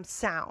random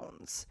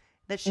sounds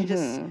that she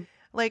just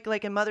like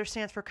in Mother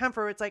Stands for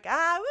Comfort. It's like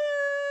ah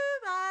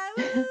woo, ah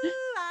woo,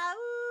 ah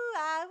woo,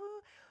 ah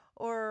woo,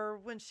 or or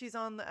when she's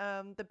on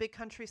the big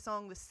country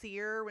song, The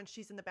Seer, when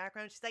she's in the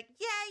background, she's like,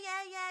 yeah.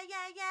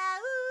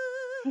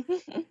 Ooh.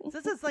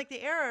 This is like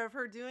the era of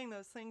her doing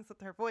those things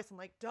with her voice and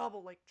like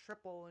double, like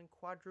triple and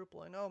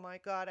quadruple. And oh my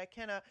God, I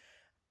cannot.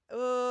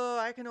 Oh,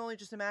 I can only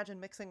just imagine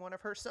mixing one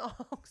of her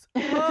songs.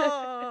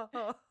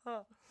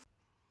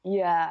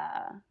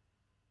 Yeah.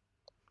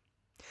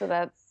 So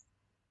that's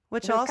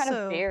Which it's also kind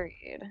of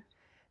varied.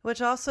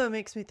 Which also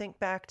makes me think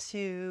back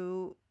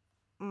to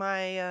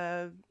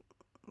my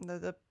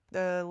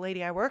the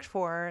lady I worked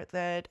for,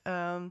 that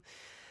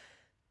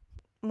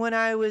when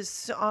I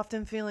was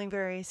often feeling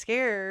very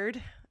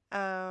scared,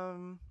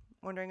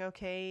 wondering,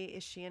 okay,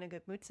 is she in a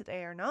good mood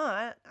today or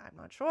not? I'm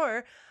not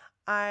sure.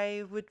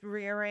 I would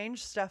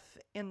rearrange stuff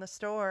in the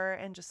store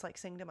and just like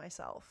sing to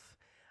myself.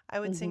 I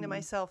would sing to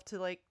myself to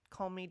like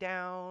calm me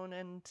down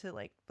and to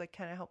like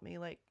kind of help me,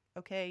 like,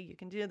 okay, you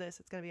can do this.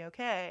 It's going to be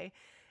okay.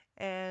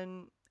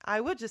 And I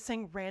would just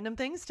sing random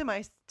things to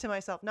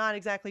myself, not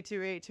exactly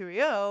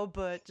to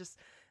but just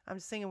I'm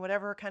just singing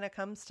whatever kind of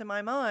comes to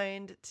my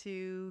mind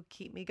to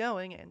keep me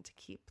going and to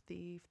keep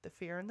the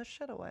fear and the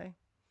shit away.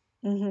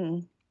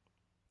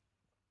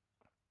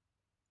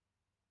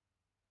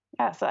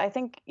 Yeah, so I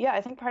think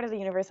part of the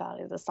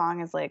universality of the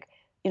song is like,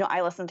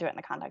 I listen to it in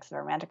the context of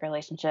a romantic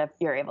relationship.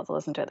 You're able to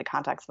listen to it in the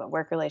context of a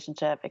work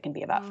relationship. It can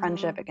be about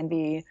friendship. It can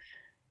be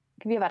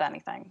about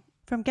anything.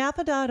 From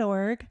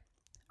GAFA.org,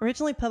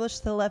 originally published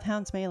to the Love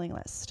Hounds mailing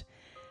list.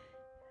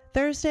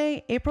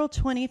 Thursday, April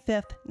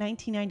 25th,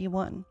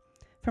 1991.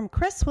 From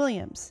Chris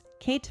Williams,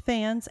 Kate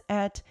fans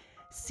at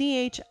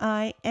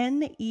chinet.chi.il.us.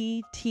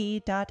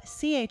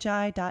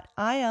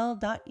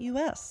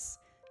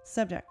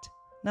 Subject,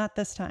 not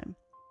this time.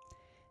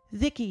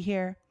 Vicky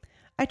here.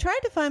 I tried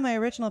to find my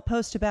original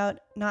post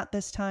about Not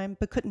This Time,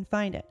 but couldn't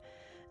find it.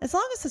 As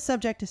long as the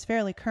subject is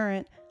fairly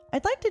current,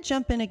 I'd like to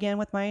jump in again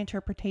with my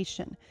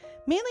interpretation,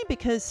 mainly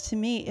because to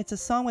me it's a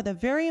song with a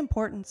very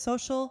important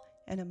social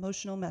and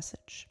emotional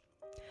message.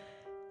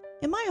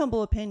 In my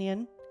humble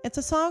opinion, it's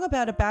a song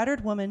about a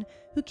battered woman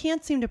who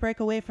can't seem to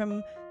break away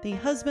from the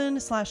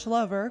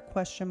husband/lover,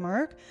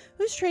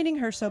 who's treating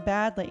her so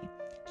badly.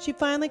 She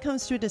finally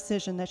comes to a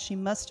decision that she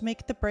must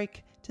make the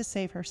break to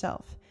save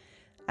herself.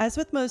 As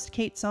with most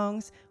Kate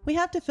songs, we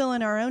have to fill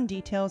in our own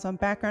details on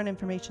background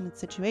information and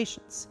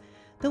situations.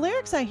 The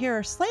lyrics I hear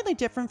are slightly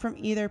different from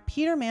either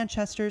Peter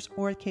Manchester's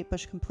or Kate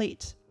Bush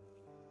Complete.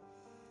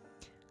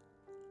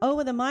 Oh,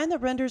 with a mind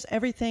that renders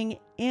everything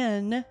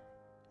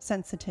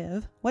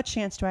insensitive, what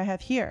chance do I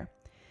have here?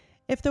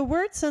 If the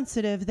word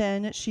sensitive,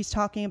 then she's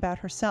talking about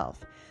herself.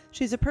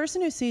 She's a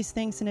person who sees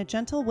things in a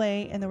gentle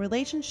way, and the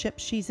relationship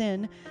she's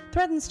in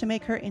threatens to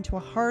make her into a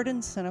hard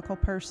and cynical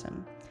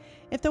person.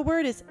 If the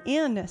word is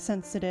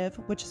insensitive,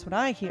 which is what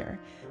I hear,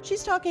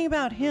 she's talking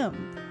about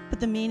him, but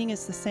the meaning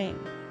is the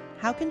same.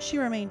 How can she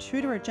remain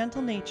true to her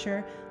gentle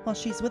nature while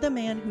she's with a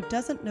man who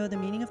doesn't know the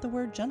meaning of the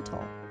word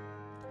gentle?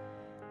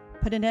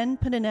 Put an end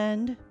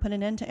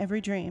to every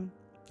dream.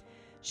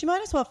 She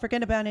might as well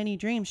forget about any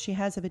dreams she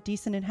has of a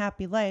decent and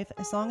happy life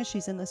as long as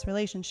she's in this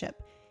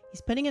relationship.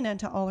 He's putting an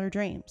end to all her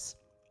dreams.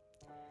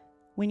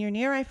 When you're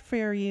near, I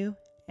fear you,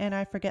 and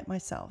I forget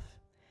myself.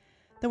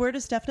 The word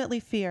is definitely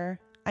fear.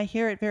 I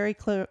hear it very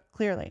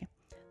clearly.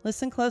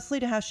 Listen closely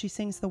to how she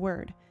sings the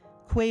word.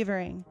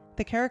 Quavering.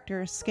 The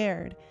character is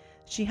scared.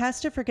 She has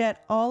to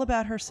forget all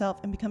about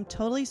herself and become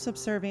totally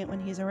subservient when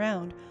he's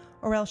around,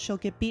 or else she'll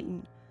get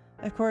beaten.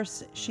 Of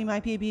course, she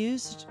might be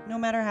abused no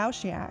matter how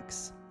she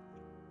acts.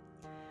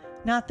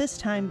 Not this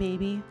time,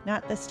 baby.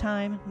 Not this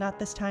time. Not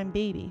this time,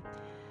 baby.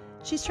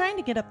 She's trying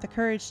to get up the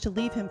courage to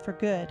leave him for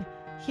good.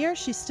 Here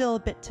she's still a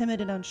bit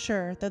timid and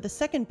unsure, though the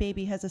second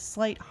baby has a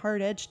slight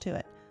hard edge to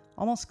it,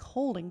 almost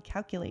cold and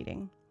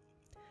calculating.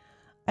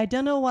 I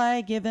don't know why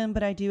I give in,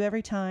 but I do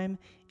every time,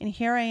 and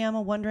here I am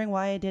wondering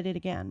why I did it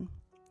again.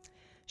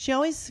 She's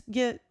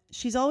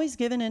always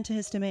given in to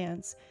his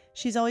demands.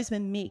 She's always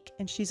been meek,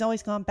 and she's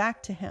always gone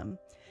back to him.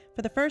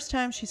 For the first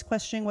time, she's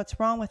questioning what's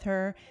wrong with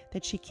her,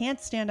 that she can't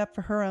stand up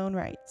for her own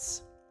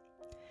rights.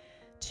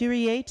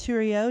 Turie,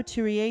 turio,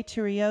 turie,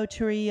 turio,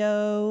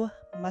 turio,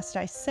 must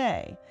I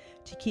say,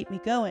 to keep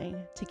me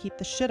going, to keep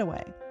the shit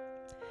away.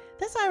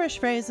 This Irish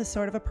phrase is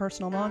sort of a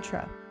personal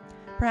mantra.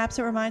 Perhaps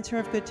it reminds her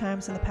of good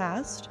times in the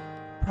past,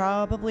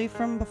 probably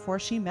from before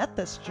she met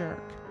this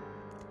jerk.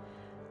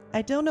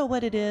 I don't know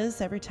what it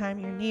is. Every time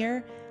you're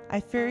near,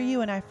 I fear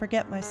you and I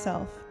forget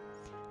myself.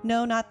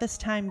 No, not this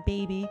time,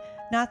 baby.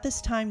 Not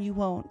this time you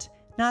won't.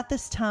 Not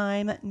this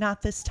time,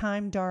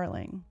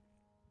 darling.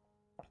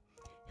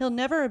 He'll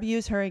never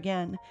abuse her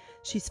again.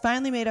 She's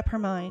finally made up her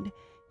mind.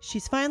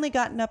 She's finally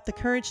gotten up the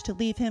courage to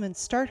leave him and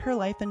start her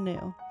life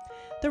anew.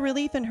 The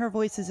relief in her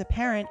voice is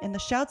apparent, and the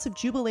shouts of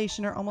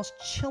jubilation are almost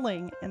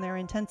chilling in their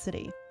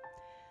intensity.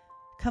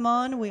 Come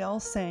on, we all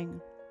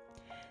sing.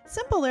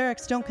 Simple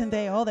lyrics don't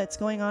convey all that's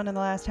going on in the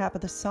last half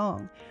of the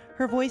song.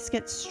 Her voice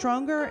gets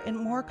stronger and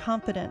more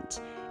confident,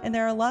 and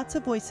there are lots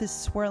of voices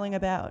swirling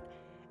about.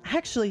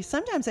 Actually,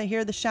 sometimes I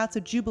hear the shouts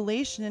of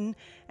jubilation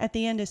at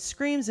the end as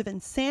screams of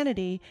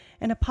insanity,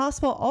 and a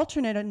possible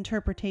alternate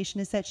interpretation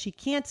is that she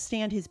can't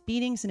stand his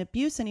beatings and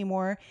abuse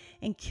anymore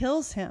and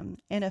kills him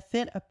in a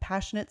fit of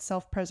passionate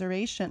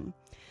self-preservation.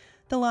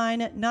 The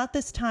line, "Not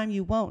this time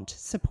you won't,"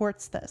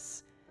 supports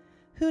this.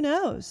 Who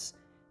knows?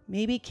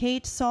 Maybe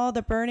Kate saw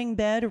the burning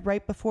bed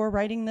right before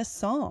writing this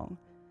song.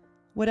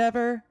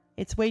 Whatever,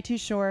 it's way too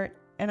short,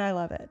 and I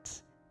love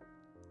it.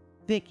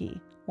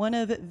 Vicky, one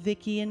of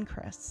Vicky and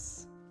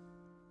Chris.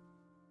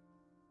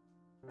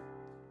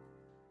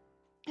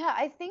 Yeah,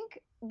 I think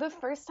the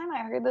first time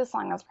I heard this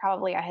song was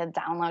probably I had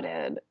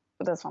downloaded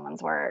this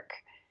woman's work.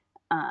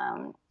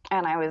 And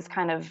I was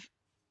kind of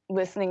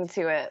listening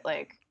to it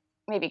like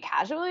maybe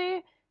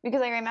casually,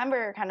 because I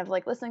remember kind of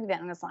like listening to the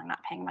end of the song,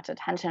 not paying much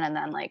attention. And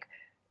then like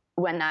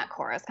when that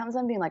chorus comes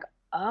in, being like,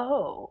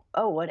 oh,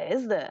 what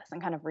is this?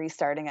 And kind of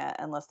restarting it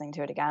and listening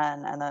to it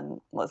again and then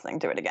listening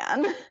to it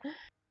again.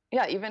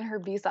 Yeah, even her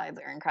B-sides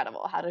are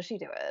incredible. How does she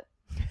do it?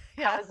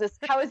 Yeah.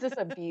 How is this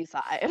a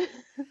B-side?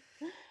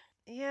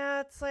 Yeah,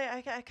 it's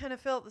like I kind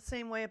of felt the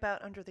same way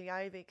about Under the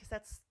Ivy, because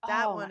that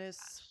Oh one my is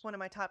gosh. one of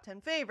my top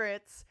 10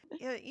 favorites.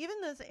 Yeah, even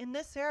in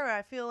this era,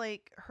 I feel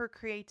like her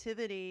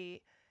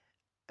creativity.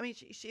 I mean,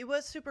 she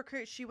was super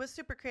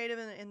creative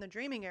in the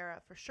Dreaming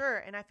era for sure,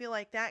 and I feel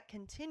like that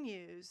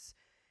continues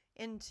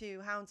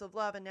into Hounds of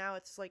Love, and now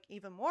it's like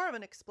even more of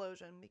an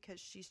explosion because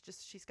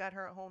she's got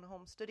her own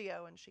home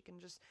studio and she can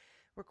just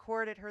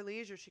record at her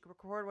leisure. She can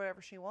record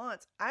whatever she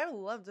wants. I would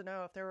love to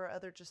know if there were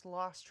other just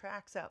lost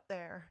tracks out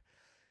there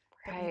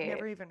that we've Right.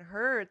 never even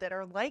heard that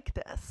are like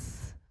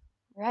this.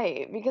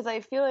 Right, because I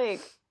feel like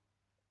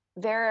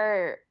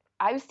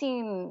I've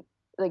seen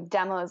like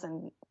demos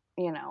and,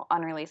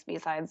 unreleased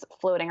B-sides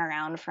floating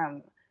around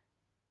from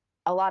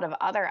a lot of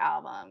other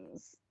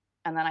albums.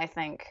 And then I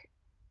think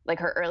like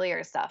her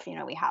earlier stuff,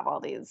 we have all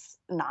these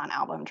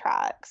non-album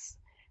tracks.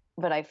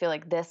 But I feel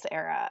like this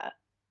era,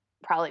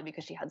 probably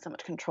because she had so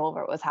much control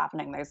over what was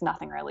happening, there's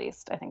nothing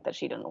released, I think, that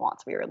she didn't want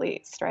to be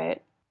released,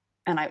 right?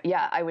 And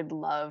I would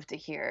love to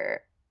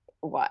hear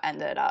what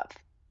ended up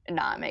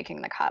not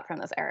making the cut from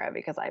this era,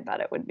 because I bet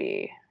it would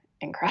be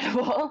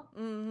incredible.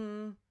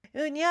 Mm-hmm.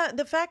 And yeah,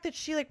 the fact that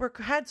she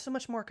had so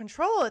much more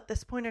control at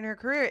this point in her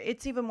career,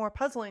 it's even more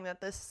puzzling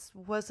that this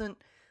wasn't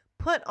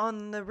put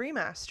on the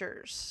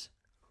remasters.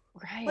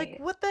 Right. Like,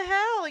 what the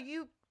hell?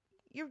 You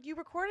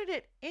recorded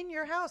it in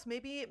your house.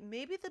 Maybe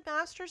the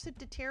masters had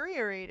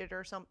deteriorated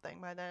or something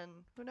by then.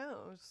 Who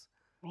knows?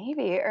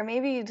 Maybe, or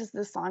maybe just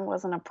this song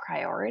wasn't a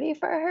priority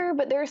for her,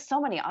 but there's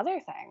so many other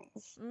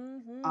things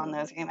on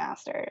those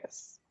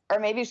remasters. Or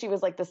maybe she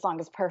was like, this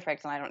song is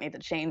perfect and I don't need to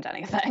change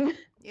anything.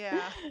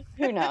 Yeah.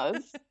 Who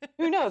knows?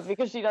 Who knows?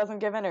 Because she doesn't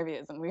give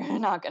interviews and we're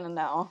not going to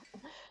know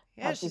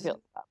Yeah, how she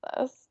feels about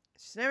this.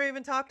 She's never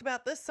even talked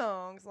about this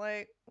song. It's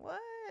like, what?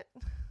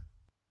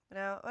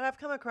 But I've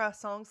come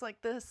across songs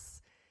like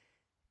this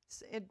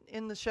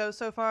in the show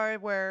so far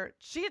where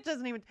she's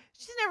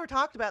never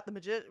talked about the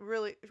magician,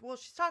 really. Well,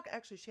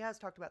 she has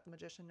talked about the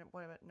magician.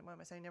 What am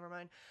I saying? Never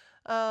mind.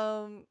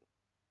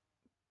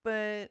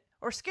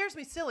 Or Scares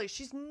Me Silly.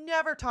 She's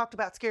never talked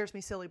about Scares Me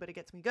Silly, but it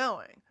gets me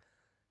going.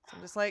 So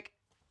I'm just like,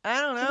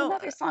 I don't It's know.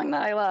 another song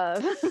that I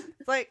love. It's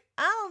like,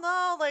 I don't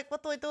know, like,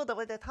 what do I do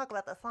when they talk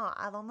about the song?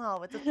 I don't know.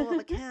 We just do what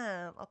we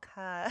can.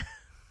 Okay.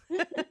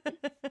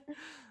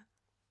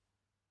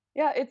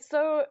 Yeah, it's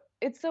so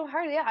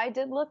hard. Yeah, I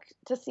did look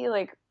to see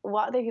like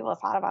what other people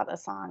thought about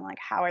this song, like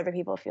how other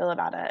people feel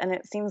about it, and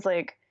it seems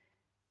like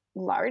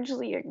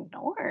largely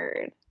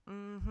ignored.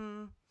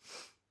 Mm-hmm.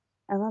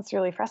 And that's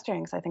really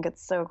frustrating because I think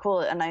it's so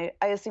cool. And I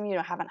assume you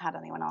haven't had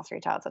anyone else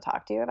reach out to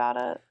talk to you about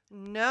it.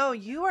 No,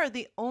 you are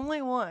the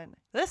only one.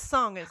 This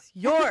song is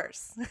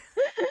yours. I mean,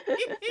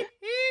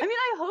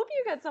 I hope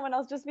you get someone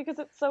else just because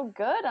it's so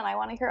good and I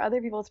want to hear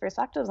other people's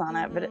perspectives on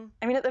it. But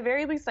I mean, at the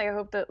very least, I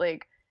hope that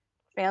like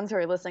fans who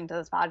are listening to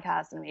this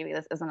podcast and maybe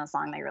this isn't a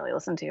song they really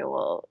listen to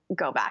will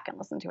go back and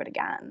listen to it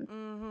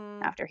again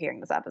after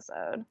hearing this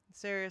episode.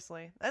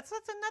 Seriously. That's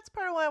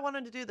part of why I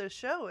wanted to do this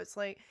show. It's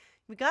like,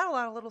 we got a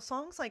lot of little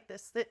songs like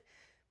this that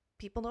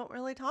people don't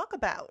really talk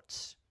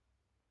about.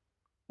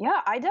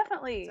 Yeah, I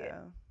definitely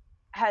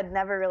had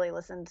never really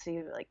listened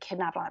to like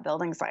Kidnapped on a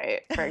Building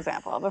Site, for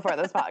example, before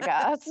this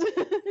podcast.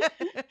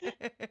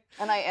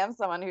 And I am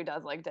someone who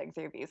does like dig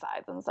through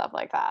B-sides and stuff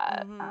like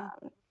that.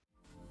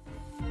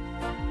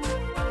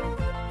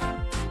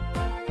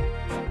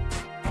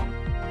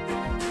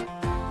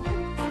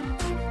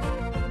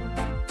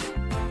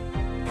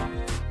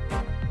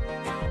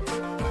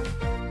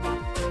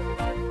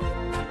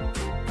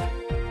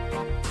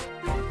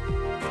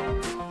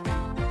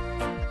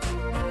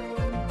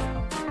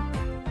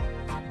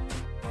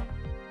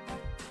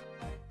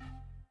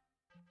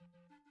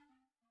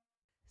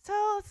 So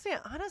let's see.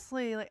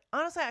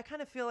 Honestly, I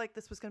kind of feel like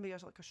this was going to be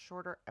like a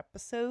shorter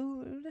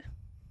episode.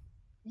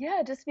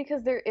 Yeah, just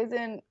because there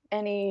isn't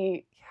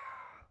any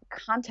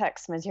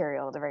context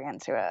material to bring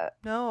into it.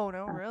 No,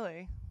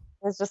 really.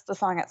 It's just the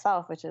song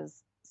itself, which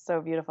is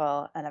so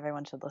beautiful and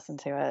everyone should listen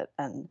to it.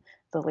 And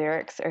the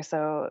lyrics are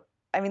so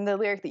I mean, the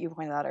lyric that you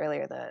pointed out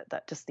earlier,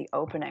 that just the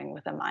opening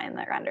with a mind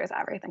that renders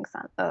everything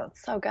sense. Oh,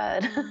 it's so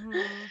good.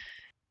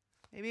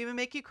 Maybe even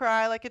make you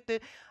cry like it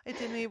did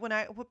me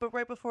but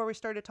right before we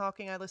started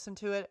talking, I listened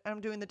to it. I'm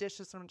doing the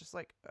dishes and I'm just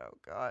like, oh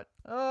God.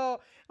 Oh,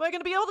 am I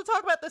going to be able to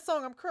talk about this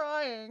song? I'm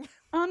crying.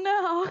 Oh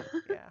no.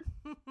 Yeah.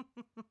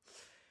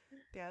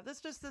 Yeah,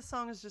 this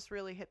song has just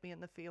really hit me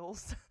in the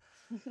feels.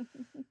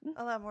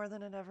 A lot more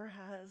than it ever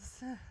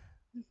has.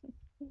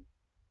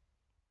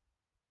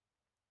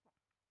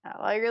 Well,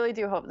 I really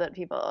do hope that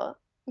people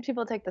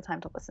take the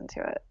time to listen to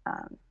it,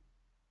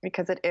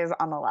 because it is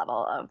on the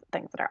level of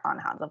things that are on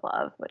Hounds of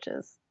Love, which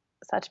is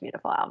such a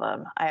beautiful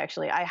album. I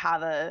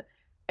have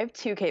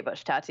 2 Kate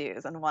Bush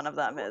tattoos, and one of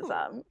them is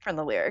from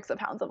the lyrics of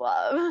Hounds of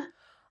Love.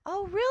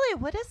 Oh, really?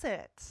 What is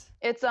it?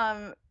 It's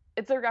a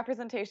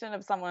representation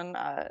of someone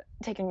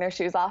taking their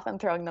shoes off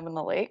and throwing them in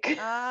the lake.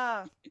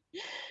 Ah.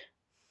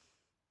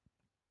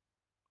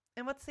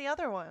 And what's the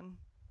other one?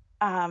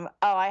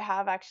 I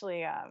have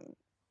actually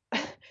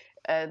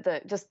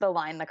the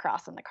line, the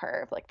cross, and the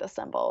curve, like the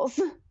symbols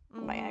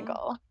of my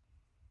ankle.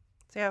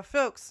 So yeah,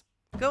 folks,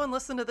 go and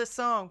listen to this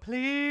song,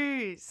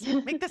 please.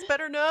 Make this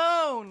better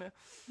known.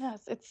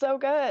 Yes, it's so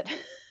good.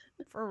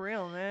 For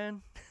real,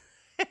 man.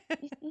 Come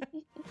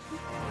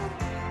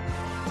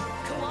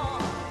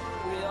on,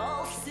 we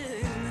all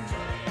sing.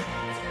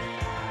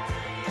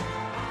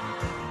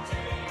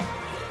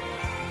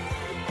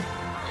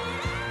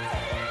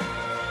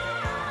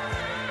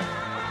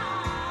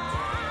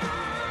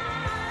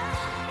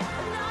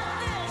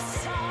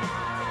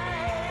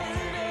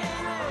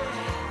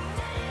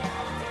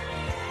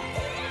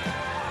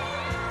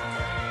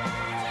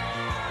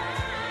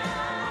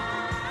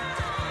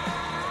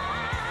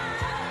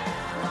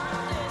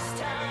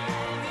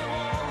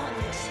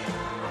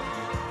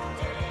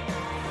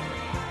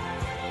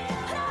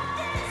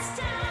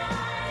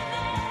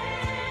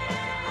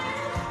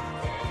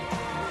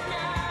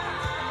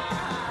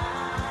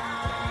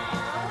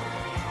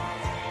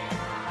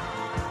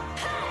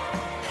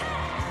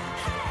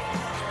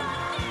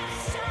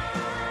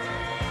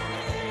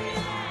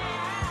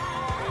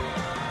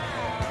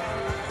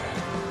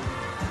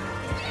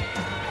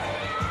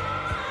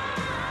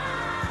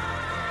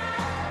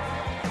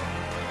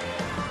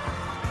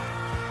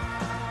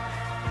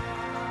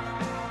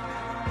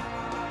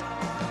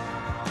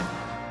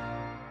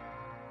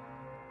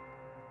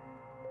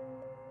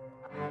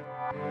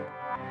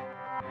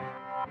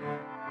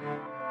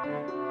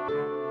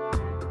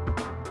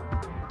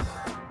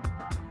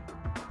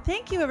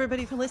 Thank you,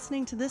 everybody, for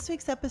listening to this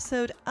week's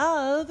episode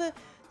of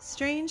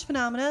Strange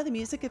Phenomena, the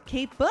music of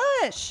Kate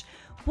Bush.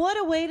 What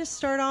a way to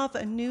start off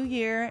a new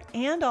year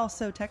and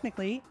also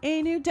technically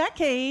a new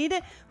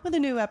decade with a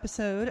new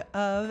episode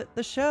of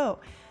the show.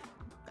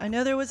 I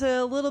know there was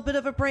a little bit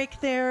of a break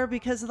there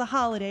because of the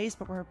holidays,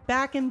 but we're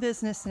back in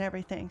business and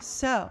everything.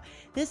 So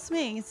this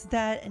means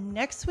that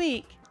next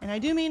week, and I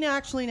do mean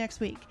actually next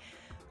week,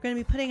 we're going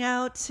to be putting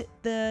out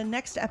the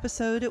next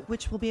episode,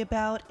 which will be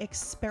about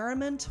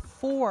Experiment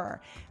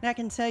 4. And I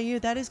can tell you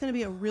that is going to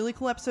be a really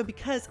cool episode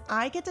because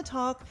I get to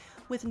talk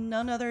with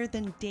none other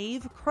than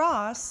Dave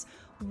Cross,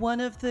 one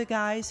of the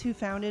guys who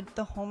founded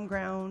the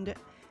Homeground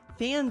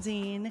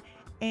fanzine.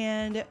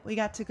 And we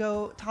got to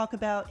go talk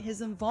about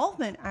his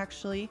involvement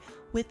actually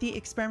with the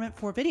Experiment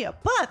 4 video.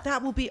 But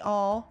that will be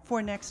all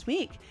for next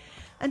week.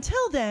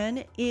 Until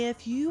then,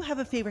 if you have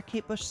a favorite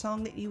Kate Bush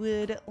song that you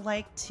would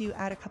like to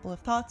add a couple of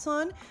thoughts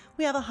on,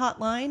 we have a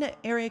hotline,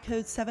 area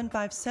code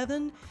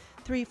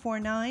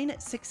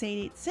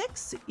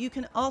 757-349-6886. You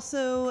can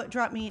also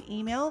drop me an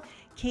email,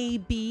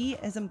 kb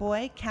as in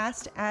boy,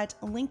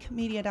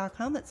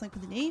 cast@linkmedia.com. That's Link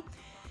with an E.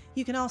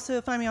 You can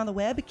also find me on the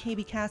web,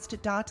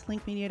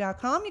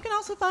 kbcast.linkmedia.com. You can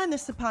also find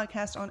this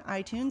podcast on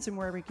iTunes and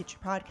wherever you get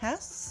your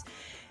podcasts.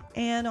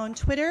 And on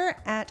Twitter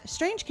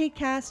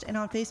 @StrangeKateCast, and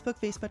on Facebook,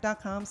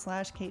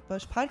 facebook.com/Kate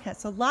Bush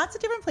Podcast. So lots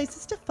of different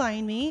places to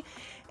find me.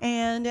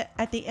 And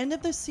at the end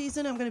of this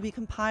season, I'm going to be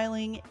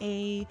compiling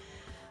a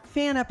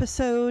fan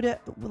episode,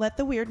 Let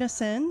the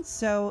Weirdness In.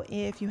 So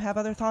if you have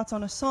other thoughts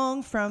on a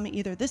song from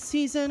either this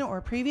season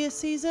or previous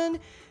season,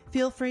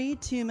 feel free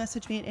to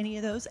message me at any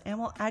of those and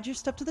we'll add your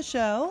stuff to the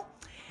show.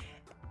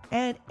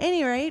 At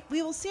any rate,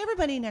 we will see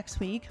everybody next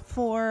week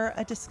for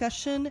a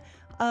discussion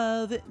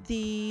of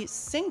the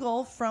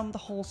single from the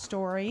whole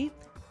story,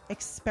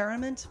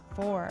 Experiment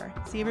 4.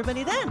 See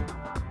everybody then.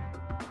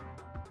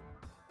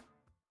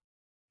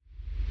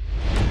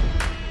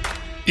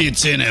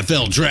 It's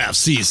NFL draft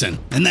season,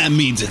 and that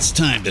means it's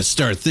time to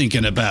start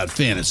thinking about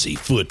fantasy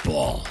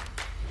football.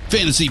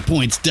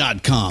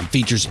 FantasyPoints.com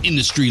features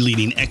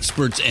industry-leading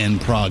experts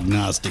and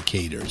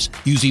prognosticators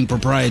using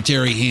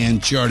proprietary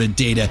hand-charted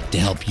data to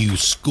help you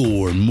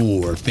score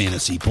more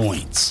fantasy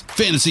points.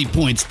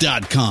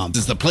 FantasyPoints.com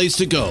is the place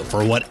to go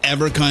for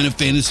whatever kind of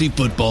fantasy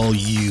football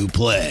you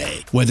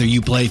play. Whether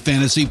you play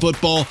fantasy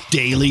football,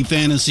 daily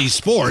fantasy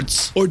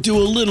sports, or do a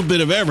little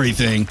bit of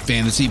everything,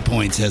 Fantasy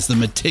Points has the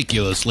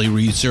meticulously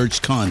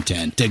researched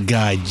content to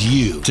guide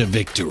you to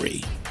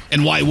victory.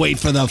 And why wait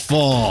for the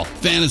fall?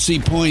 Fantasy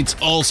Points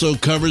also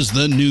covers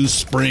the new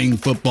spring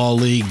football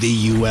league,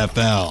 the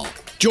UFL.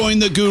 Join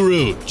the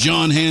guru,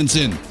 John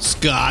Hansen,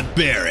 Scott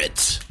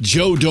Barrett,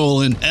 Joe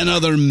Dolan, and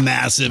other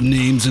massive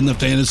names in the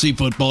fantasy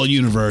football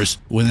universe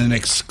with an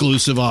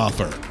exclusive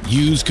offer.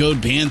 Use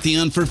code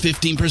Pantheon for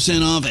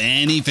 15% off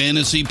any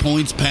Fantasy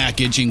Points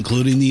package,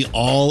 including the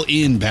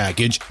all-in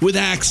package, with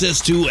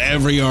access to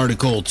every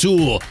article,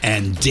 tool,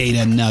 and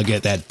data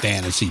nugget that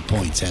Fantasy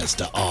Points has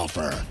to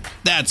offer.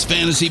 That's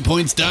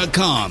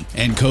fantasypoints.com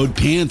and code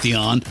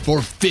Pantheon for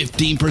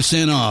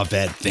 15% off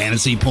at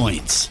Fantasy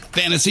Points.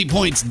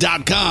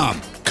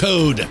 Fantasypoints.com,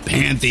 code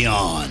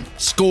Pantheon.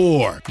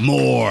 Score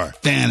more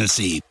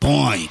fantasy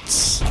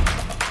points.